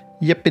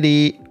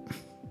 Yippity.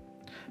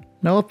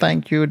 No,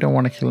 thank you. Don't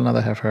want to kill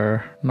another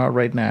heifer. Not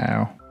right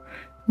now.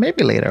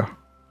 Maybe later.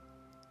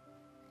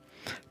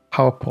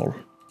 Power pole.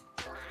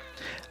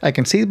 I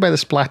can see by the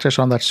splatters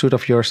on that suit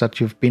of yours that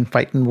you've been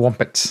fighting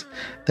Wumpets.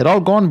 They're all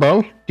gone,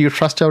 Bull. Do you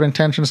trust our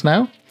intentions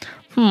now?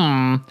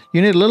 You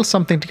need a little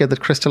something to get the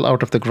crystal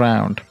out of the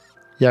ground.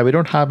 Yeah, we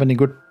don't have any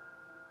good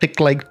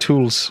pick-like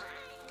tools.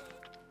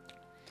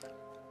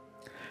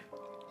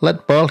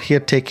 Let Burl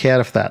here take care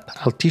of that.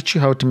 I'll teach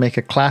you how to make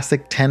a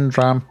classic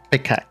 10-dram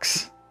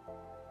pickaxe.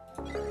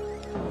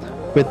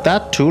 With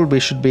that tool, we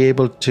should be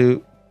able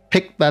to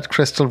pick that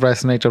crystal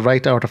resonator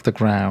right out of the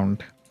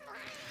ground.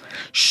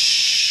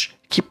 Shh!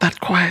 Keep that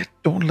quiet.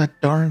 Don't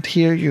let Darn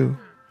hear you.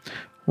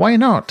 Why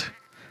not?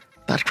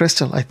 That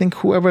crystal, I think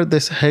whoever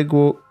this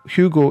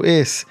Hugo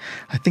is,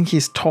 I think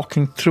he's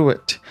talking through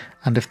it.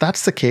 And if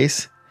that's the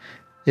case,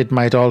 it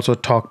might also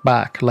talk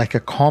back like a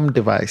comm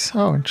device.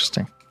 Oh,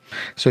 interesting.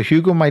 So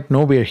Hugo might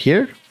know we're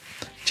here.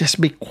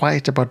 Just be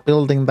quiet about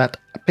building that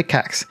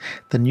pickaxe.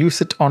 Then use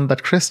it on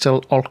that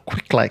crystal all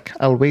quick like.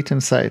 I'll wait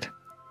inside.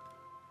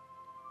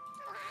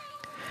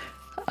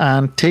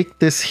 And take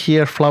this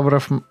here flower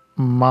of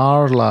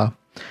Marla.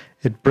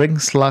 It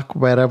brings luck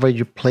wherever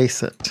you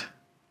place it.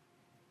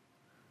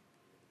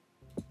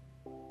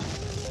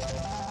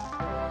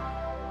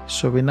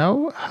 So we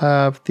now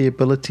have the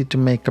ability to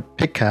make a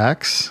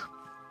pickaxe.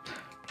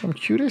 I'm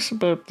curious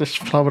about this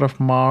flower of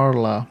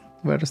Marla.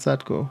 Where does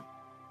that go?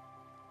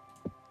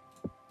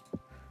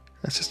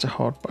 That's just a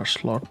hotbar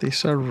slot.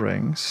 These are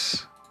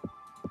rings.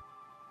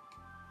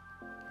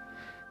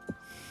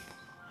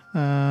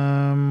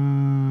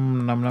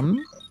 Num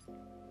num.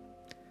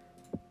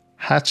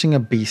 Hatching a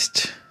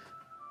beast.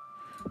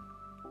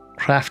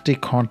 Crafty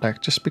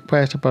contact. Just be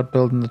quiet about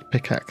building the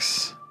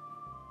pickaxe.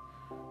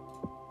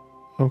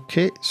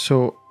 Okay,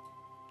 so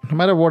no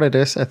matter what it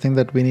is, I think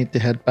that we need to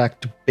head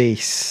back to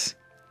base.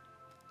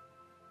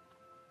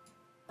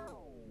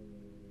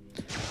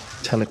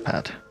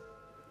 Telepad.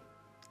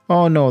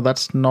 Oh no,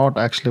 that's not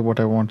actually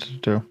what I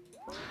wanted to do.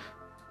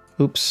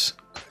 Oops.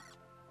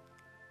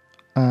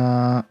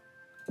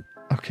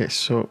 Okay,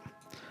 so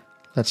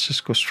let's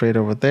just go straight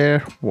over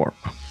there. Warp.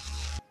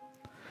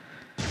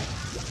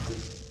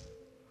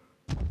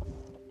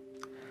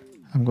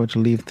 I'm going to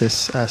leave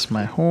this as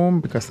my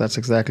home because that's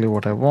exactly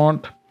what I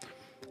want.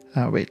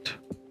 Wait.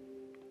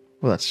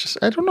 Well, that's just...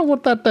 I don't know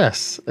what that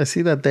does. I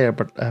see that there,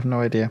 but I have no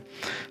idea.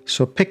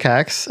 So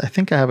pickaxe. I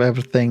think I have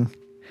everything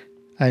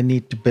I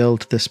need to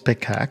build this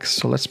pickaxe.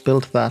 So let's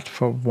build that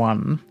for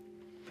one.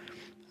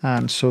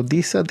 And so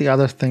these are the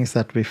other things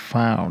that we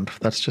found.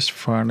 That's just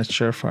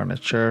furniture,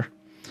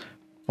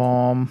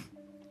 bomb,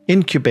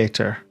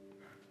 incubator.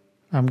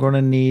 I'm going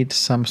to need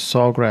some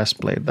sawgrass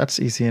blade. That's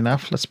easy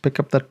enough. Let's pick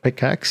up that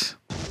pickaxe.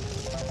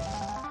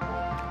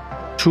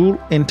 Tool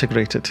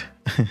integrated.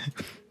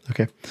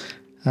 Okay.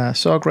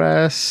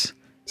 Sawgrass.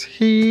 It's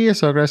here.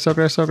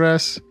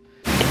 Sawgrass.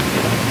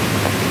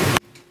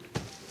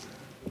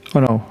 Oh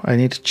no, I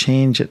need to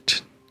change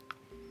it.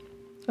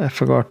 I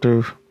forgot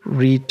to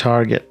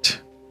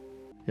retarget.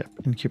 Yep,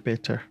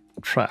 incubator.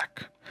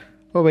 Track.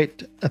 Oh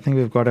wait, I think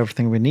we've got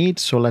everything we need,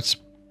 so let's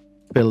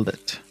build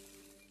it.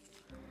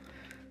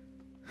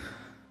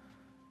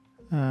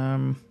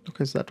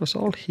 Okay, so that was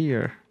all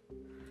here.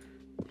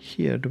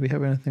 Here, do we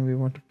have anything we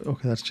want to...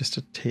 Okay, that's just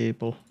a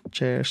table.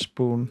 Chair,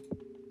 spoon,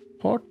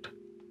 pot.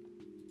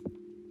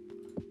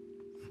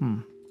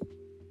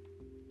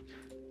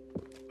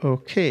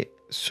 Okay,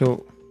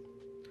 so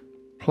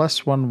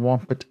 +1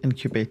 Wampet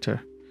incubator.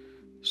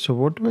 So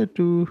what do I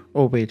do?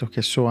 Oh, wait.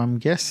 Okay, so I'm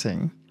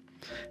guessing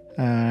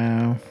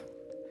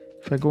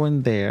if I go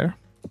in there,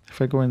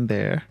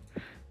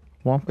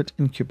 Wampet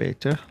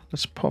incubator,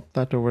 let's pop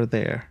that over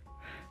there.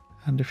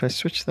 And if I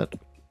switch that,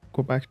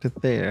 go back to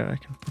there, I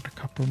can put a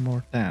couple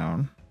more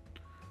down.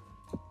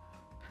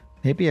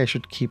 Maybe I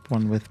should keep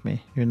one with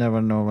me. You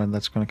never know when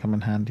that's going to come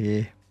in handy,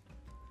 eh?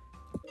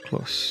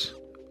 Close.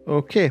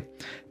 Okay.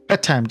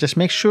 Bedtime. Just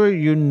make sure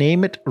you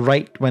name it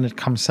right when it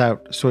comes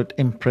out so it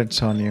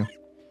imprints on you.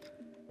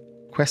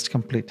 Quest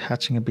complete.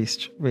 Hatching a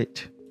beast.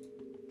 Wait.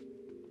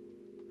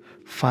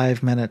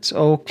 5 minutes.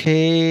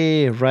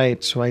 Okay.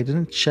 Right. So I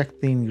didn't check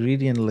the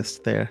ingredient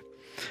list there.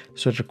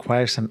 So it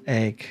requires an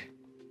egg.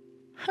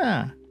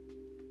 Huh.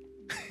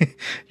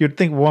 You'd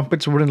think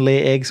Wampets wouldn't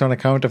lay eggs on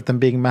account of them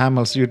being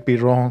mammals. You'd be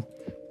wrong.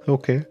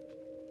 Okay.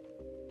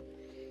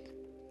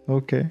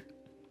 Okay.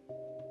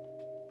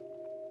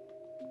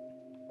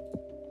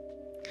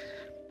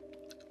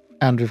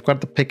 And we've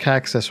got the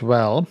pickaxe as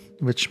well,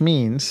 which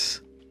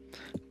means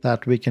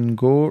that we can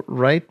go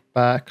right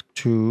back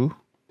to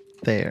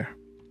there.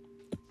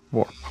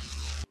 Warp.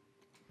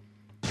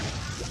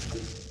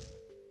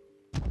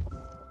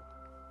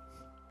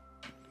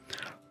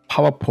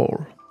 Power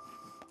pole.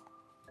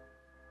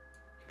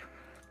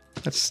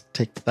 Let's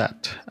take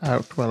that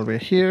out while we're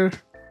here.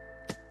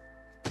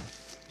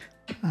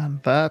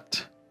 And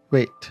that.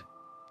 Wait.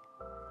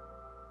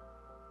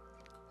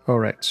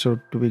 Alright, so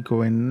do we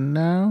go in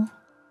now?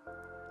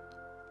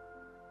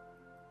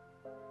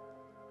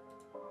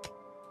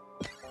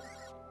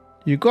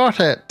 You got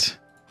it.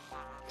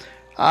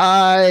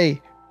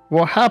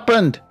 What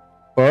happened?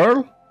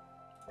 Pearl?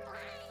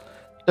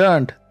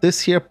 Turned.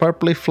 This here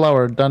purpley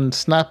flower done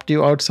snapped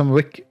you out something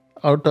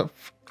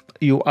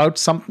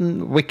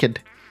wicked.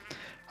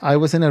 I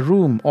was in a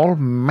room all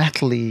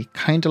metally,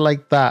 kinda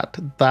like that.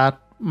 That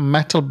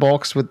metal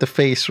box with the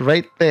face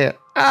right there.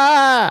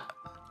 Ah!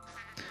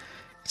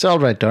 It's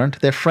alright, Turned.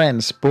 They're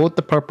friends, both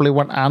the purpley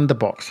one and the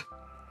box.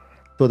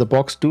 Though the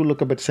box do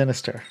look a bit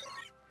sinister.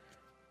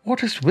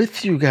 What is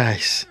with you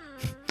guys?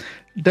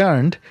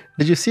 Darned,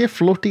 did you see a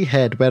floaty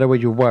head wherever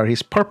you were?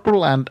 He's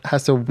purple and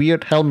has a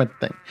weird helmet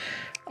thing.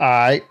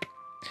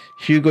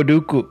 Hugo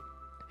Dooku.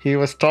 He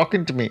was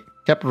talking to me.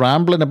 Kept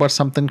rambling about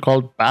something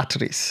called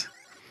batteries.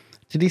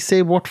 Did he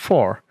say what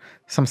for?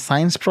 Some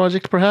science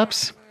project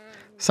perhaps?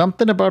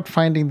 Something about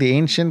finding the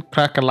ancient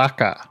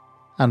Krakalaka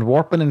and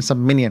warping in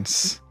some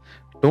minions.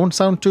 Don't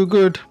sound too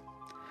good.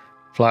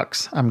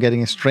 Flux, I'm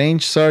getting a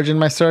strange surge in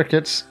my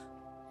circuits.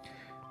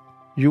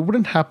 You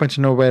wouldn't happen to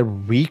know where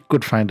we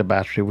could find a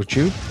battery, would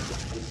you?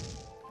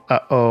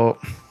 Uh-oh.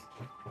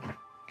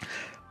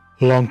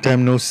 Long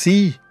time no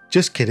see.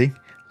 Just kidding.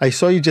 I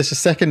saw you just a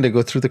second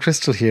ago through the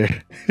crystal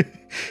here.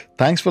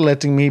 Thanks for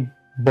letting me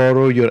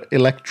borrow your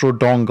electro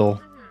dongle.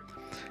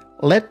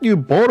 Let you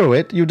borrow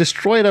it? You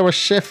destroyed our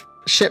ship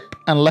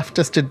and left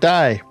us to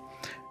die.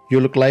 You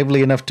look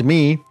lively enough to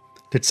me.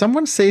 Did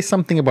someone say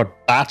something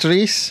about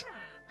batteries?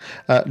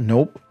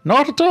 Nope.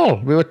 Not at all.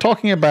 We were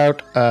talking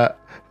about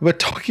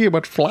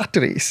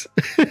flatteries.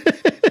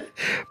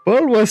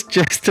 Pearl was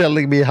just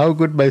telling me how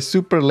good my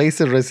super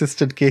laser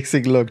resistant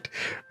casing looked.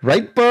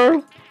 Right,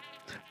 Pearl?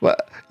 Well,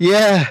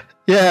 yeah.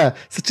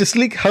 Such a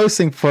sleek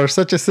housing for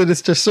such a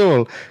sinister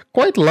soul.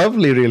 Quite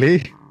lovely,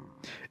 really.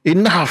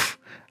 Enough.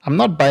 I'm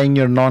not buying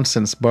your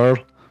nonsense, Pearl.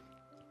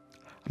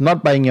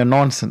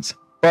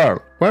 Pearl,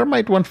 where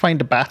might one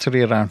find a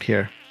battery around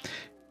here?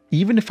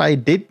 Even if I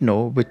did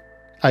know,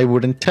 I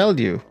wouldn't tell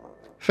you.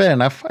 Fair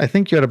enough. I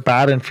think you're a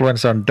bad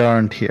influence on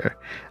Darned here.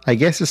 I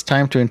guess it's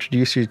time to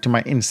introduce you to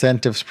my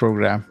incentives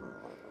program.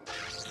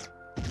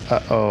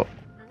 Uh-oh.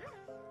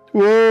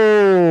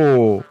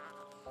 Whoa!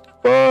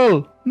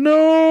 Pearl!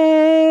 No!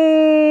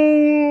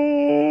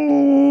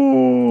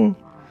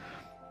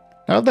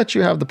 Now that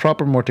you have the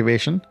proper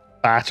motivation,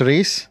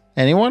 batteries?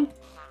 Anyone?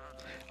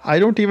 I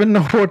don't even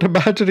know what a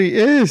battery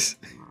is.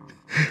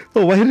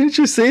 Oh, why didn't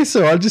you say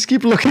so? I'll just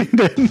keep looking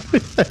then.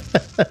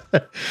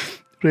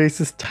 Raise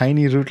his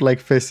tiny root-like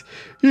fist.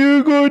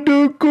 Hugo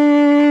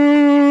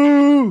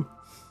Dooku!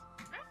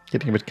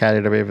 Getting a bit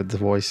carried away with the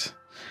voice.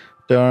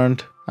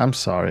 Darned. I'm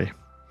sorry.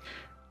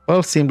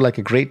 Burl seemed like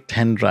a great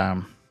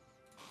 10-ram.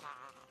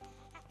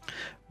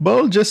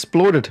 Burl just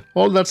exploded.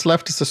 All that's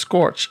left is a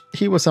scorch.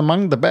 He was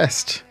among the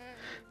best.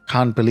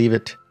 Can't believe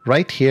it.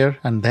 Right here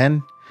and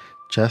then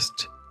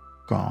just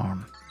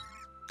gone.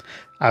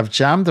 I've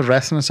jammed the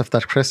resonance of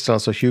that crystal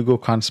so Hugo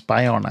can't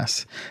spy on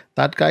us.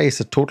 That guy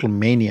is a total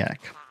maniac.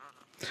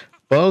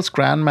 Burl's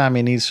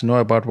grandmammy needs to know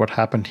about what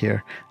happened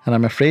here, and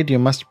I'm afraid you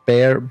must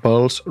bear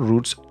Burl's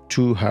roots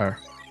to her.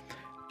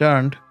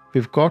 Darned,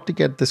 we've got to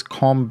get this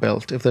comm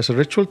built. If there's a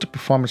ritual to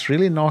perform, it's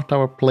really not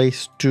our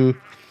place to...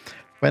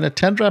 When a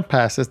Tendram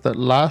passes, the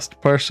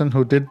last person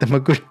who did them a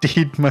good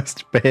deed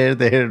must bear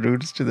their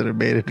roots to the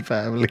remaining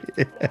family.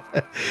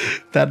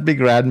 That big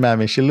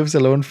grandmammy, she lives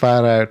alone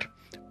far out.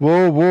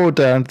 Whoa,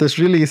 Darned, this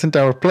really isn't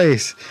our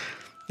place.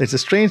 It's a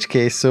strange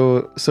case,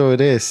 so it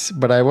is.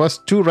 But I was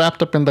too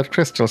wrapped up in that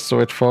crystal, so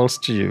it falls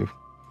to you.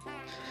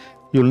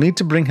 You'll need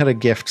to bring her a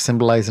gift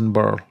symbolizing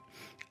Burl.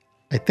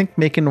 I think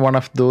making one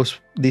of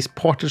these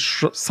potted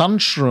sun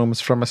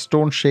shrooms from a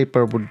stone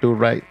shaper would do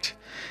right.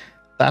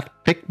 That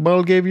pick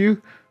Burl gave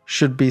you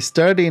should be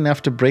sturdy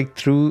enough to break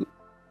through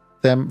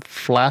them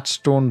flat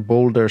stone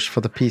boulders for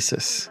the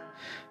pieces.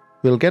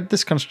 We'll get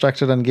this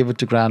constructed and give it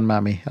to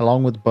Grandmammy,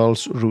 along with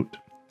Burl's root.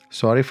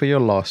 Sorry for your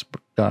loss,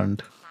 but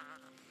darned.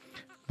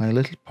 My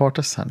little pot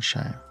of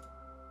sunshine.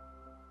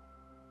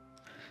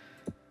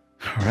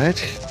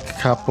 Alright,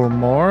 a couple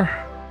more.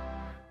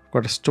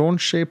 Got a stone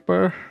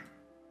shaper.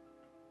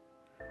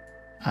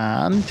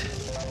 And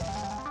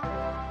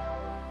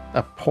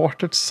a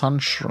potted sun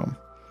shroom.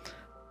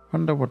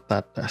 Wonder what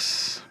that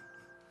does.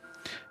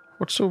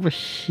 What's over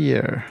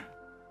here?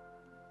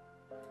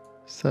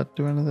 Does that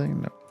do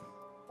anything? No.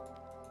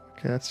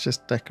 Okay, that's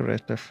just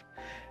decorative.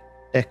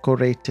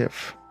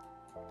 Decorative.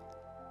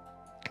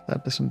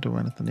 That doesn't do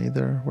anything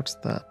either. What's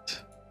that?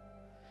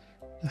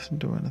 Doesn't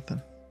do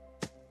anything.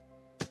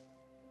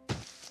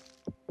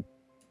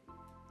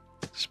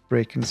 Just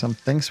breaking some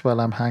things while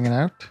I'm hanging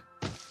out.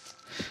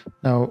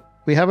 Now,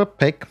 we have a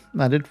pick.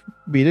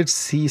 We did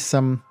see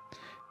some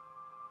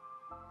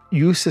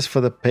uses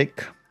for the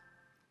pick.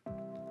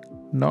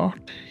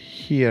 Not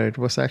here. It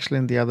was actually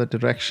in the other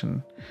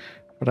direction.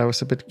 But I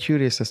was a bit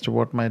curious as to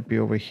what might be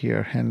over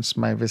here. Hence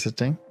my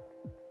visiting.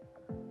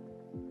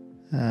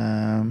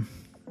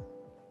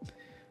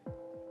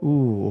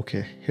 Ooh,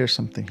 okay. Here's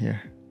something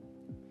here.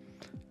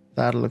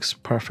 That looks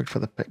perfect for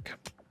the pick.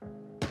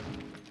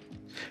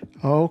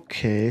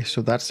 Okay,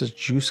 so that's the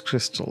juice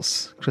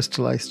crystals.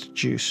 Crystallized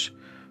juice.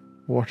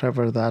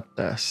 Whatever that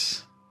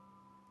does.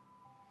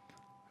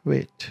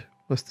 Wait,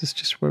 was this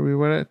just where we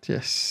were at?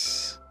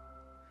 Yes.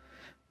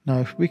 Now,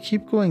 if we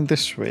keep going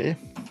this way,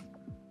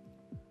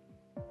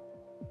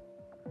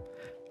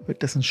 it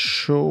doesn't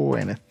show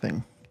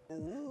anything.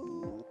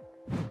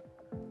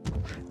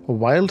 A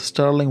wild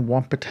sterling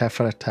wampet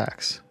heifer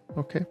attacks.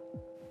 Okay.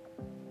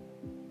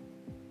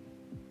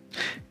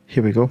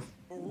 Here we go.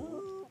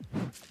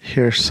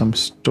 Here's some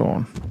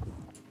stone.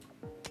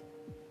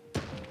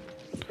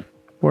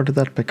 What did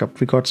that pick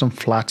up? We got some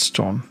flat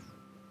stone.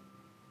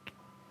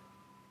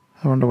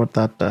 I wonder what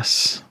that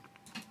does.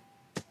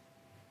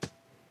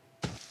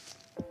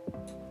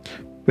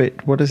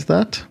 Wait, what is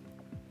that?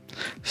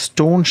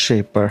 Stone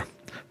shaper.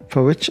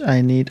 For which I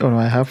need... Oh no,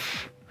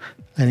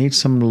 I need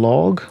some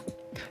log.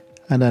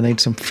 And I need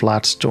some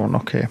flat stone.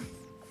 Okay.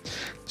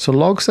 So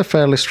logs are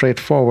fairly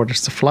straightforward.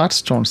 It's the flat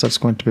stones that's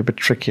going to be a bit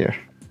trickier.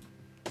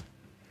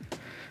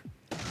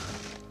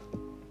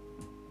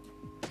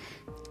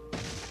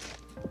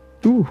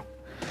 Ooh.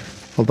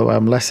 Although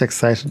I'm less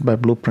excited by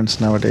blueprints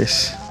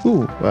nowadays.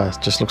 Ooh, it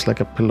just looks like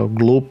a pillow,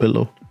 glow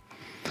pillow.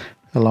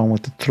 Along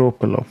with the throw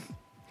pillow.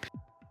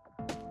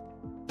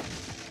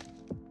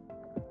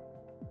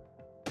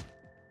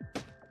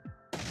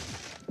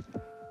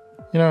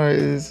 You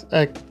know,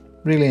 I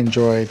really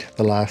enjoyed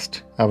the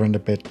last hour and a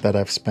bit that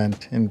I've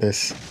spent in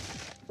this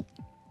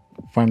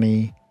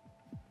funny,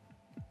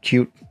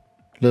 cute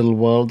little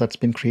world that's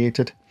been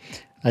created.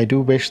 I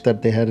do wish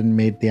that they hadn't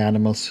made the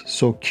animals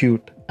so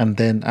cute and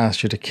then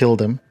asked you to kill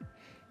them.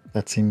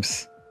 That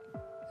seems,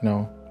 you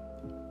know,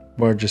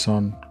 verges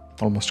on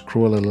almost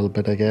cruel a little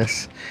bit, I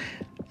guess.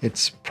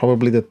 It's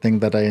probably the thing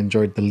that I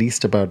enjoyed the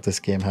least about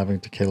this game, having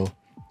to kill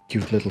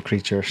cute little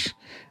creatures.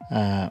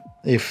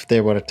 If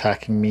they were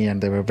attacking me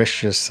and they were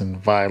vicious and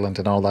violent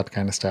and all that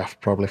kind of stuff,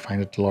 probably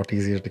find it a lot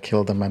easier to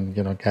kill them and,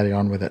 you know, carry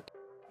on with it.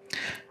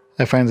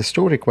 I find the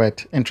story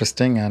quite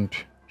interesting and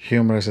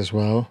humorous as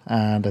well,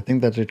 and I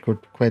think that it could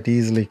quite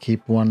easily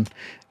keep one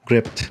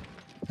gripped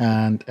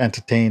and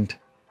entertained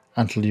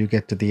until you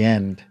get to the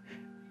end.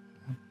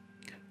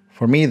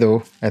 For me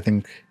though, I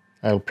think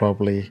I'll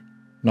probably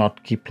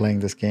not keep playing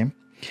this game.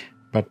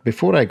 But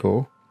before I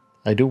go,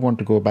 I do want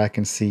to go back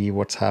and see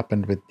what's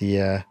happened with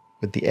the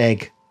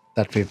egg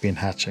that we've been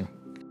hatching.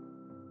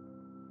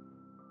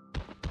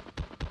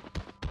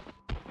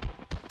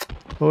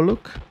 Oh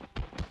look,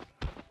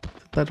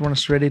 that one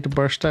is ready to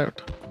burst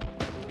out.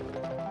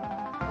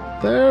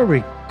 There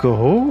we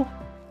go.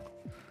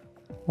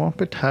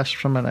 Wampet hatched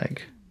from an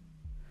egg.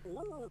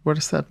 What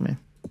does that mean?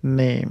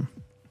 Name.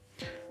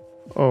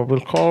 Oh,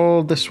 we'll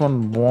call this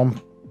one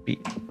Wampy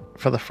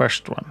for the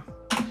first one.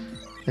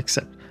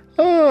 Except,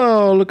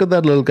 oh, look at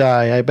that little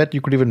guy. I bet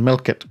you could even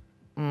milk it.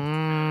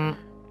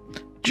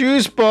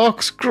 Juice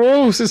box,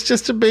 gross. It's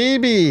just a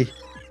baby.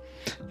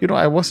 You know,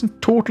 I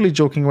wasn't totally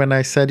joking when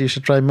I said you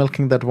should try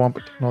milking that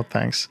Wampet. No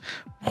thanks.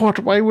 What?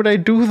 Why would I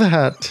do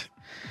that?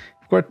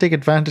 We've got to take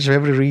advantage of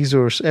every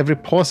resource, every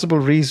possible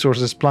resource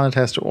this planet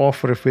has to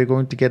offer if we're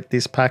going to get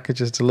these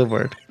packages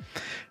delivered.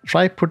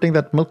 Try putting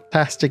that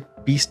milk-tastic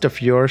beast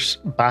of yours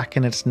back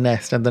in its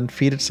nest and then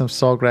feed it some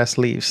sawgrass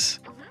leaves.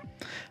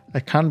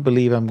 I can't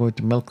believe I'm going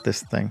to milk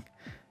this thing.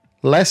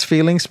 Less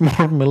feelings,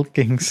 more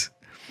milkings.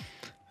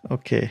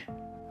 Okay.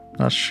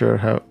 Not sure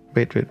how...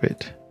 Wait.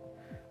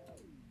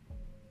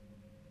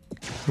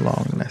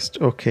 Long nest.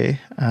 Okay,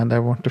 and I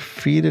want to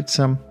feed it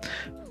some.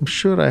 I'm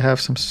sure I have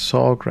some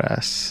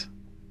sawgrass.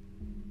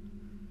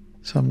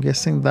 So I'm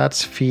guessing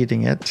that's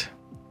feeding it.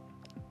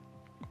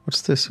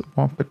 What's this?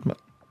 Wampet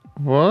milk.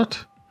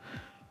 What?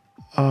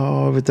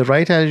 Oh, with the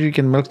right attitude, you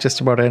can milk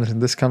just about anything.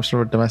 This comes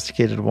from a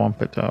domesticated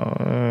wampet.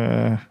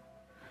 Oh,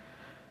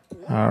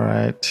 all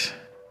right.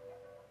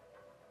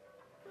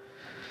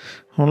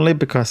 Only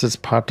because it's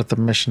part of the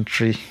mission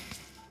tree.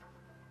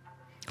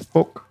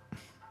 Oh.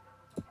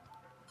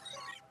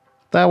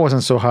 That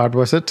wasn't so hard,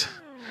 was it?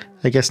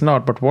 I guess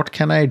not, but what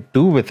can I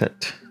do with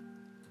it?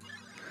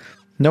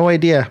 No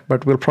idea,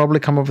 but we'll probably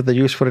come up with a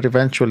use for it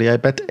eventually. I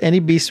bet any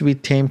beast we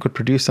tame could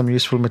produce some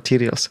useful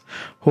materials.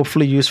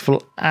 Hopefully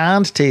useful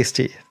and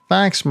tasty.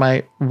 Thanks,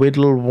 my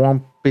whittle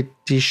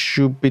wompity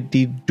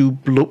shoopity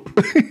doop bloop.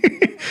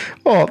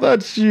 Oh,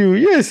 that's you.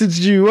 Yes, it's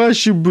you.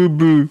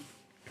 Ashoo-boo-boo.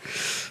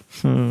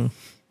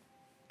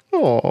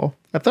 Oh,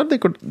 I thought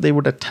they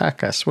would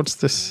attack us. What's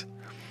this?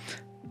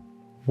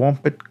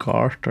 Wampet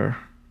garter.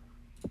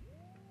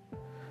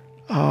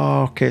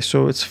 Oh, okay,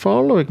 so it's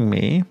following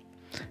me.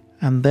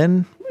 And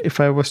then if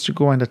I was to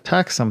go and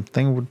attack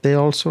something, would they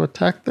also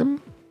attack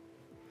them?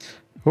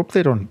 Hope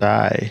they don't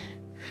die.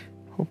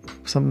 Hope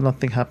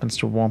nothing happens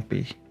to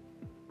Wompy.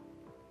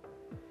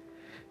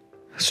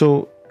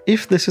 So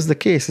if this is the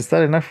case, is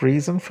that enough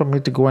reason for me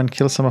to go and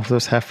kill some of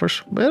those heifers?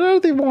 Where are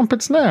the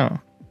Wompets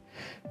now?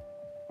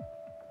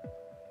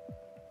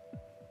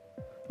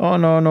 Oh,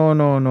 no.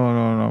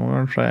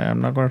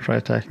 I'm not going to try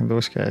attacking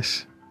those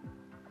guys.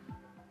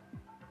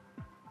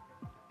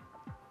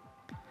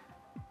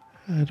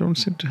 I don't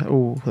seem to...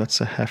 Oh,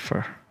 that's a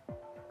heifer.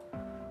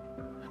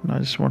 No, I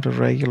just want a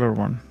regular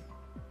one.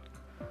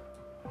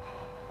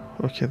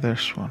 Okay,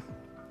 there's one.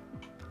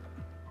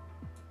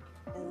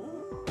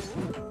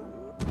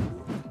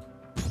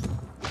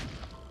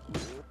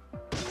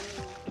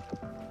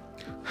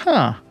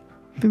 Huh.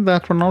 I think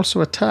that one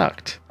also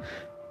attacked.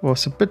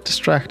 Was a bit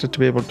distracted to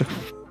be able to...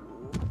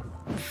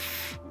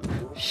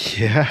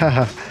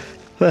 Yeah,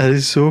 that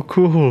is so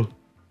cool.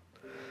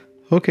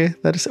 Okay,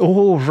 that is...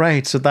 Oh,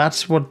 right. So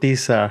that's what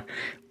these are.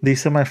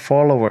 These are my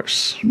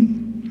followers.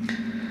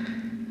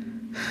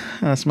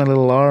 That's my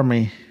little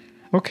army.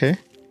 Okay.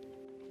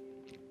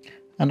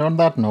 And on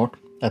that note,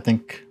 I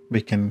think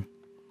we can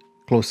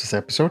close this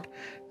episode.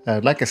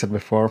 Like I said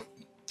before,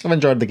 I've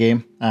enjoyed the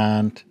game.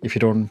 And if you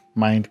don't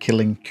mind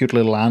killing cute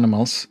little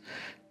animals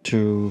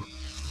to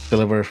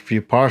deliver a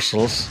few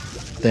parcels,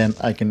 then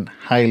I can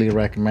highly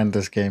recommend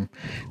this game.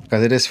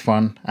 Because it is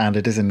fun and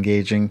it is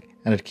engaging.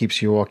 And it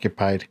keeps you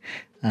occupied.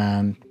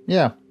 And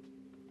yeah,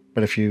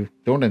 but if you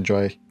don't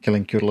enjoy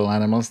killing cute little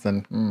animals,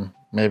 then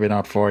maybe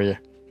not for you.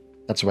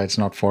 That's why it's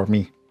not for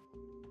me.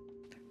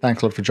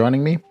 Thanks a lot for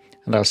joining me,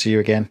 and I'll see you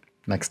again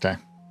next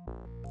time.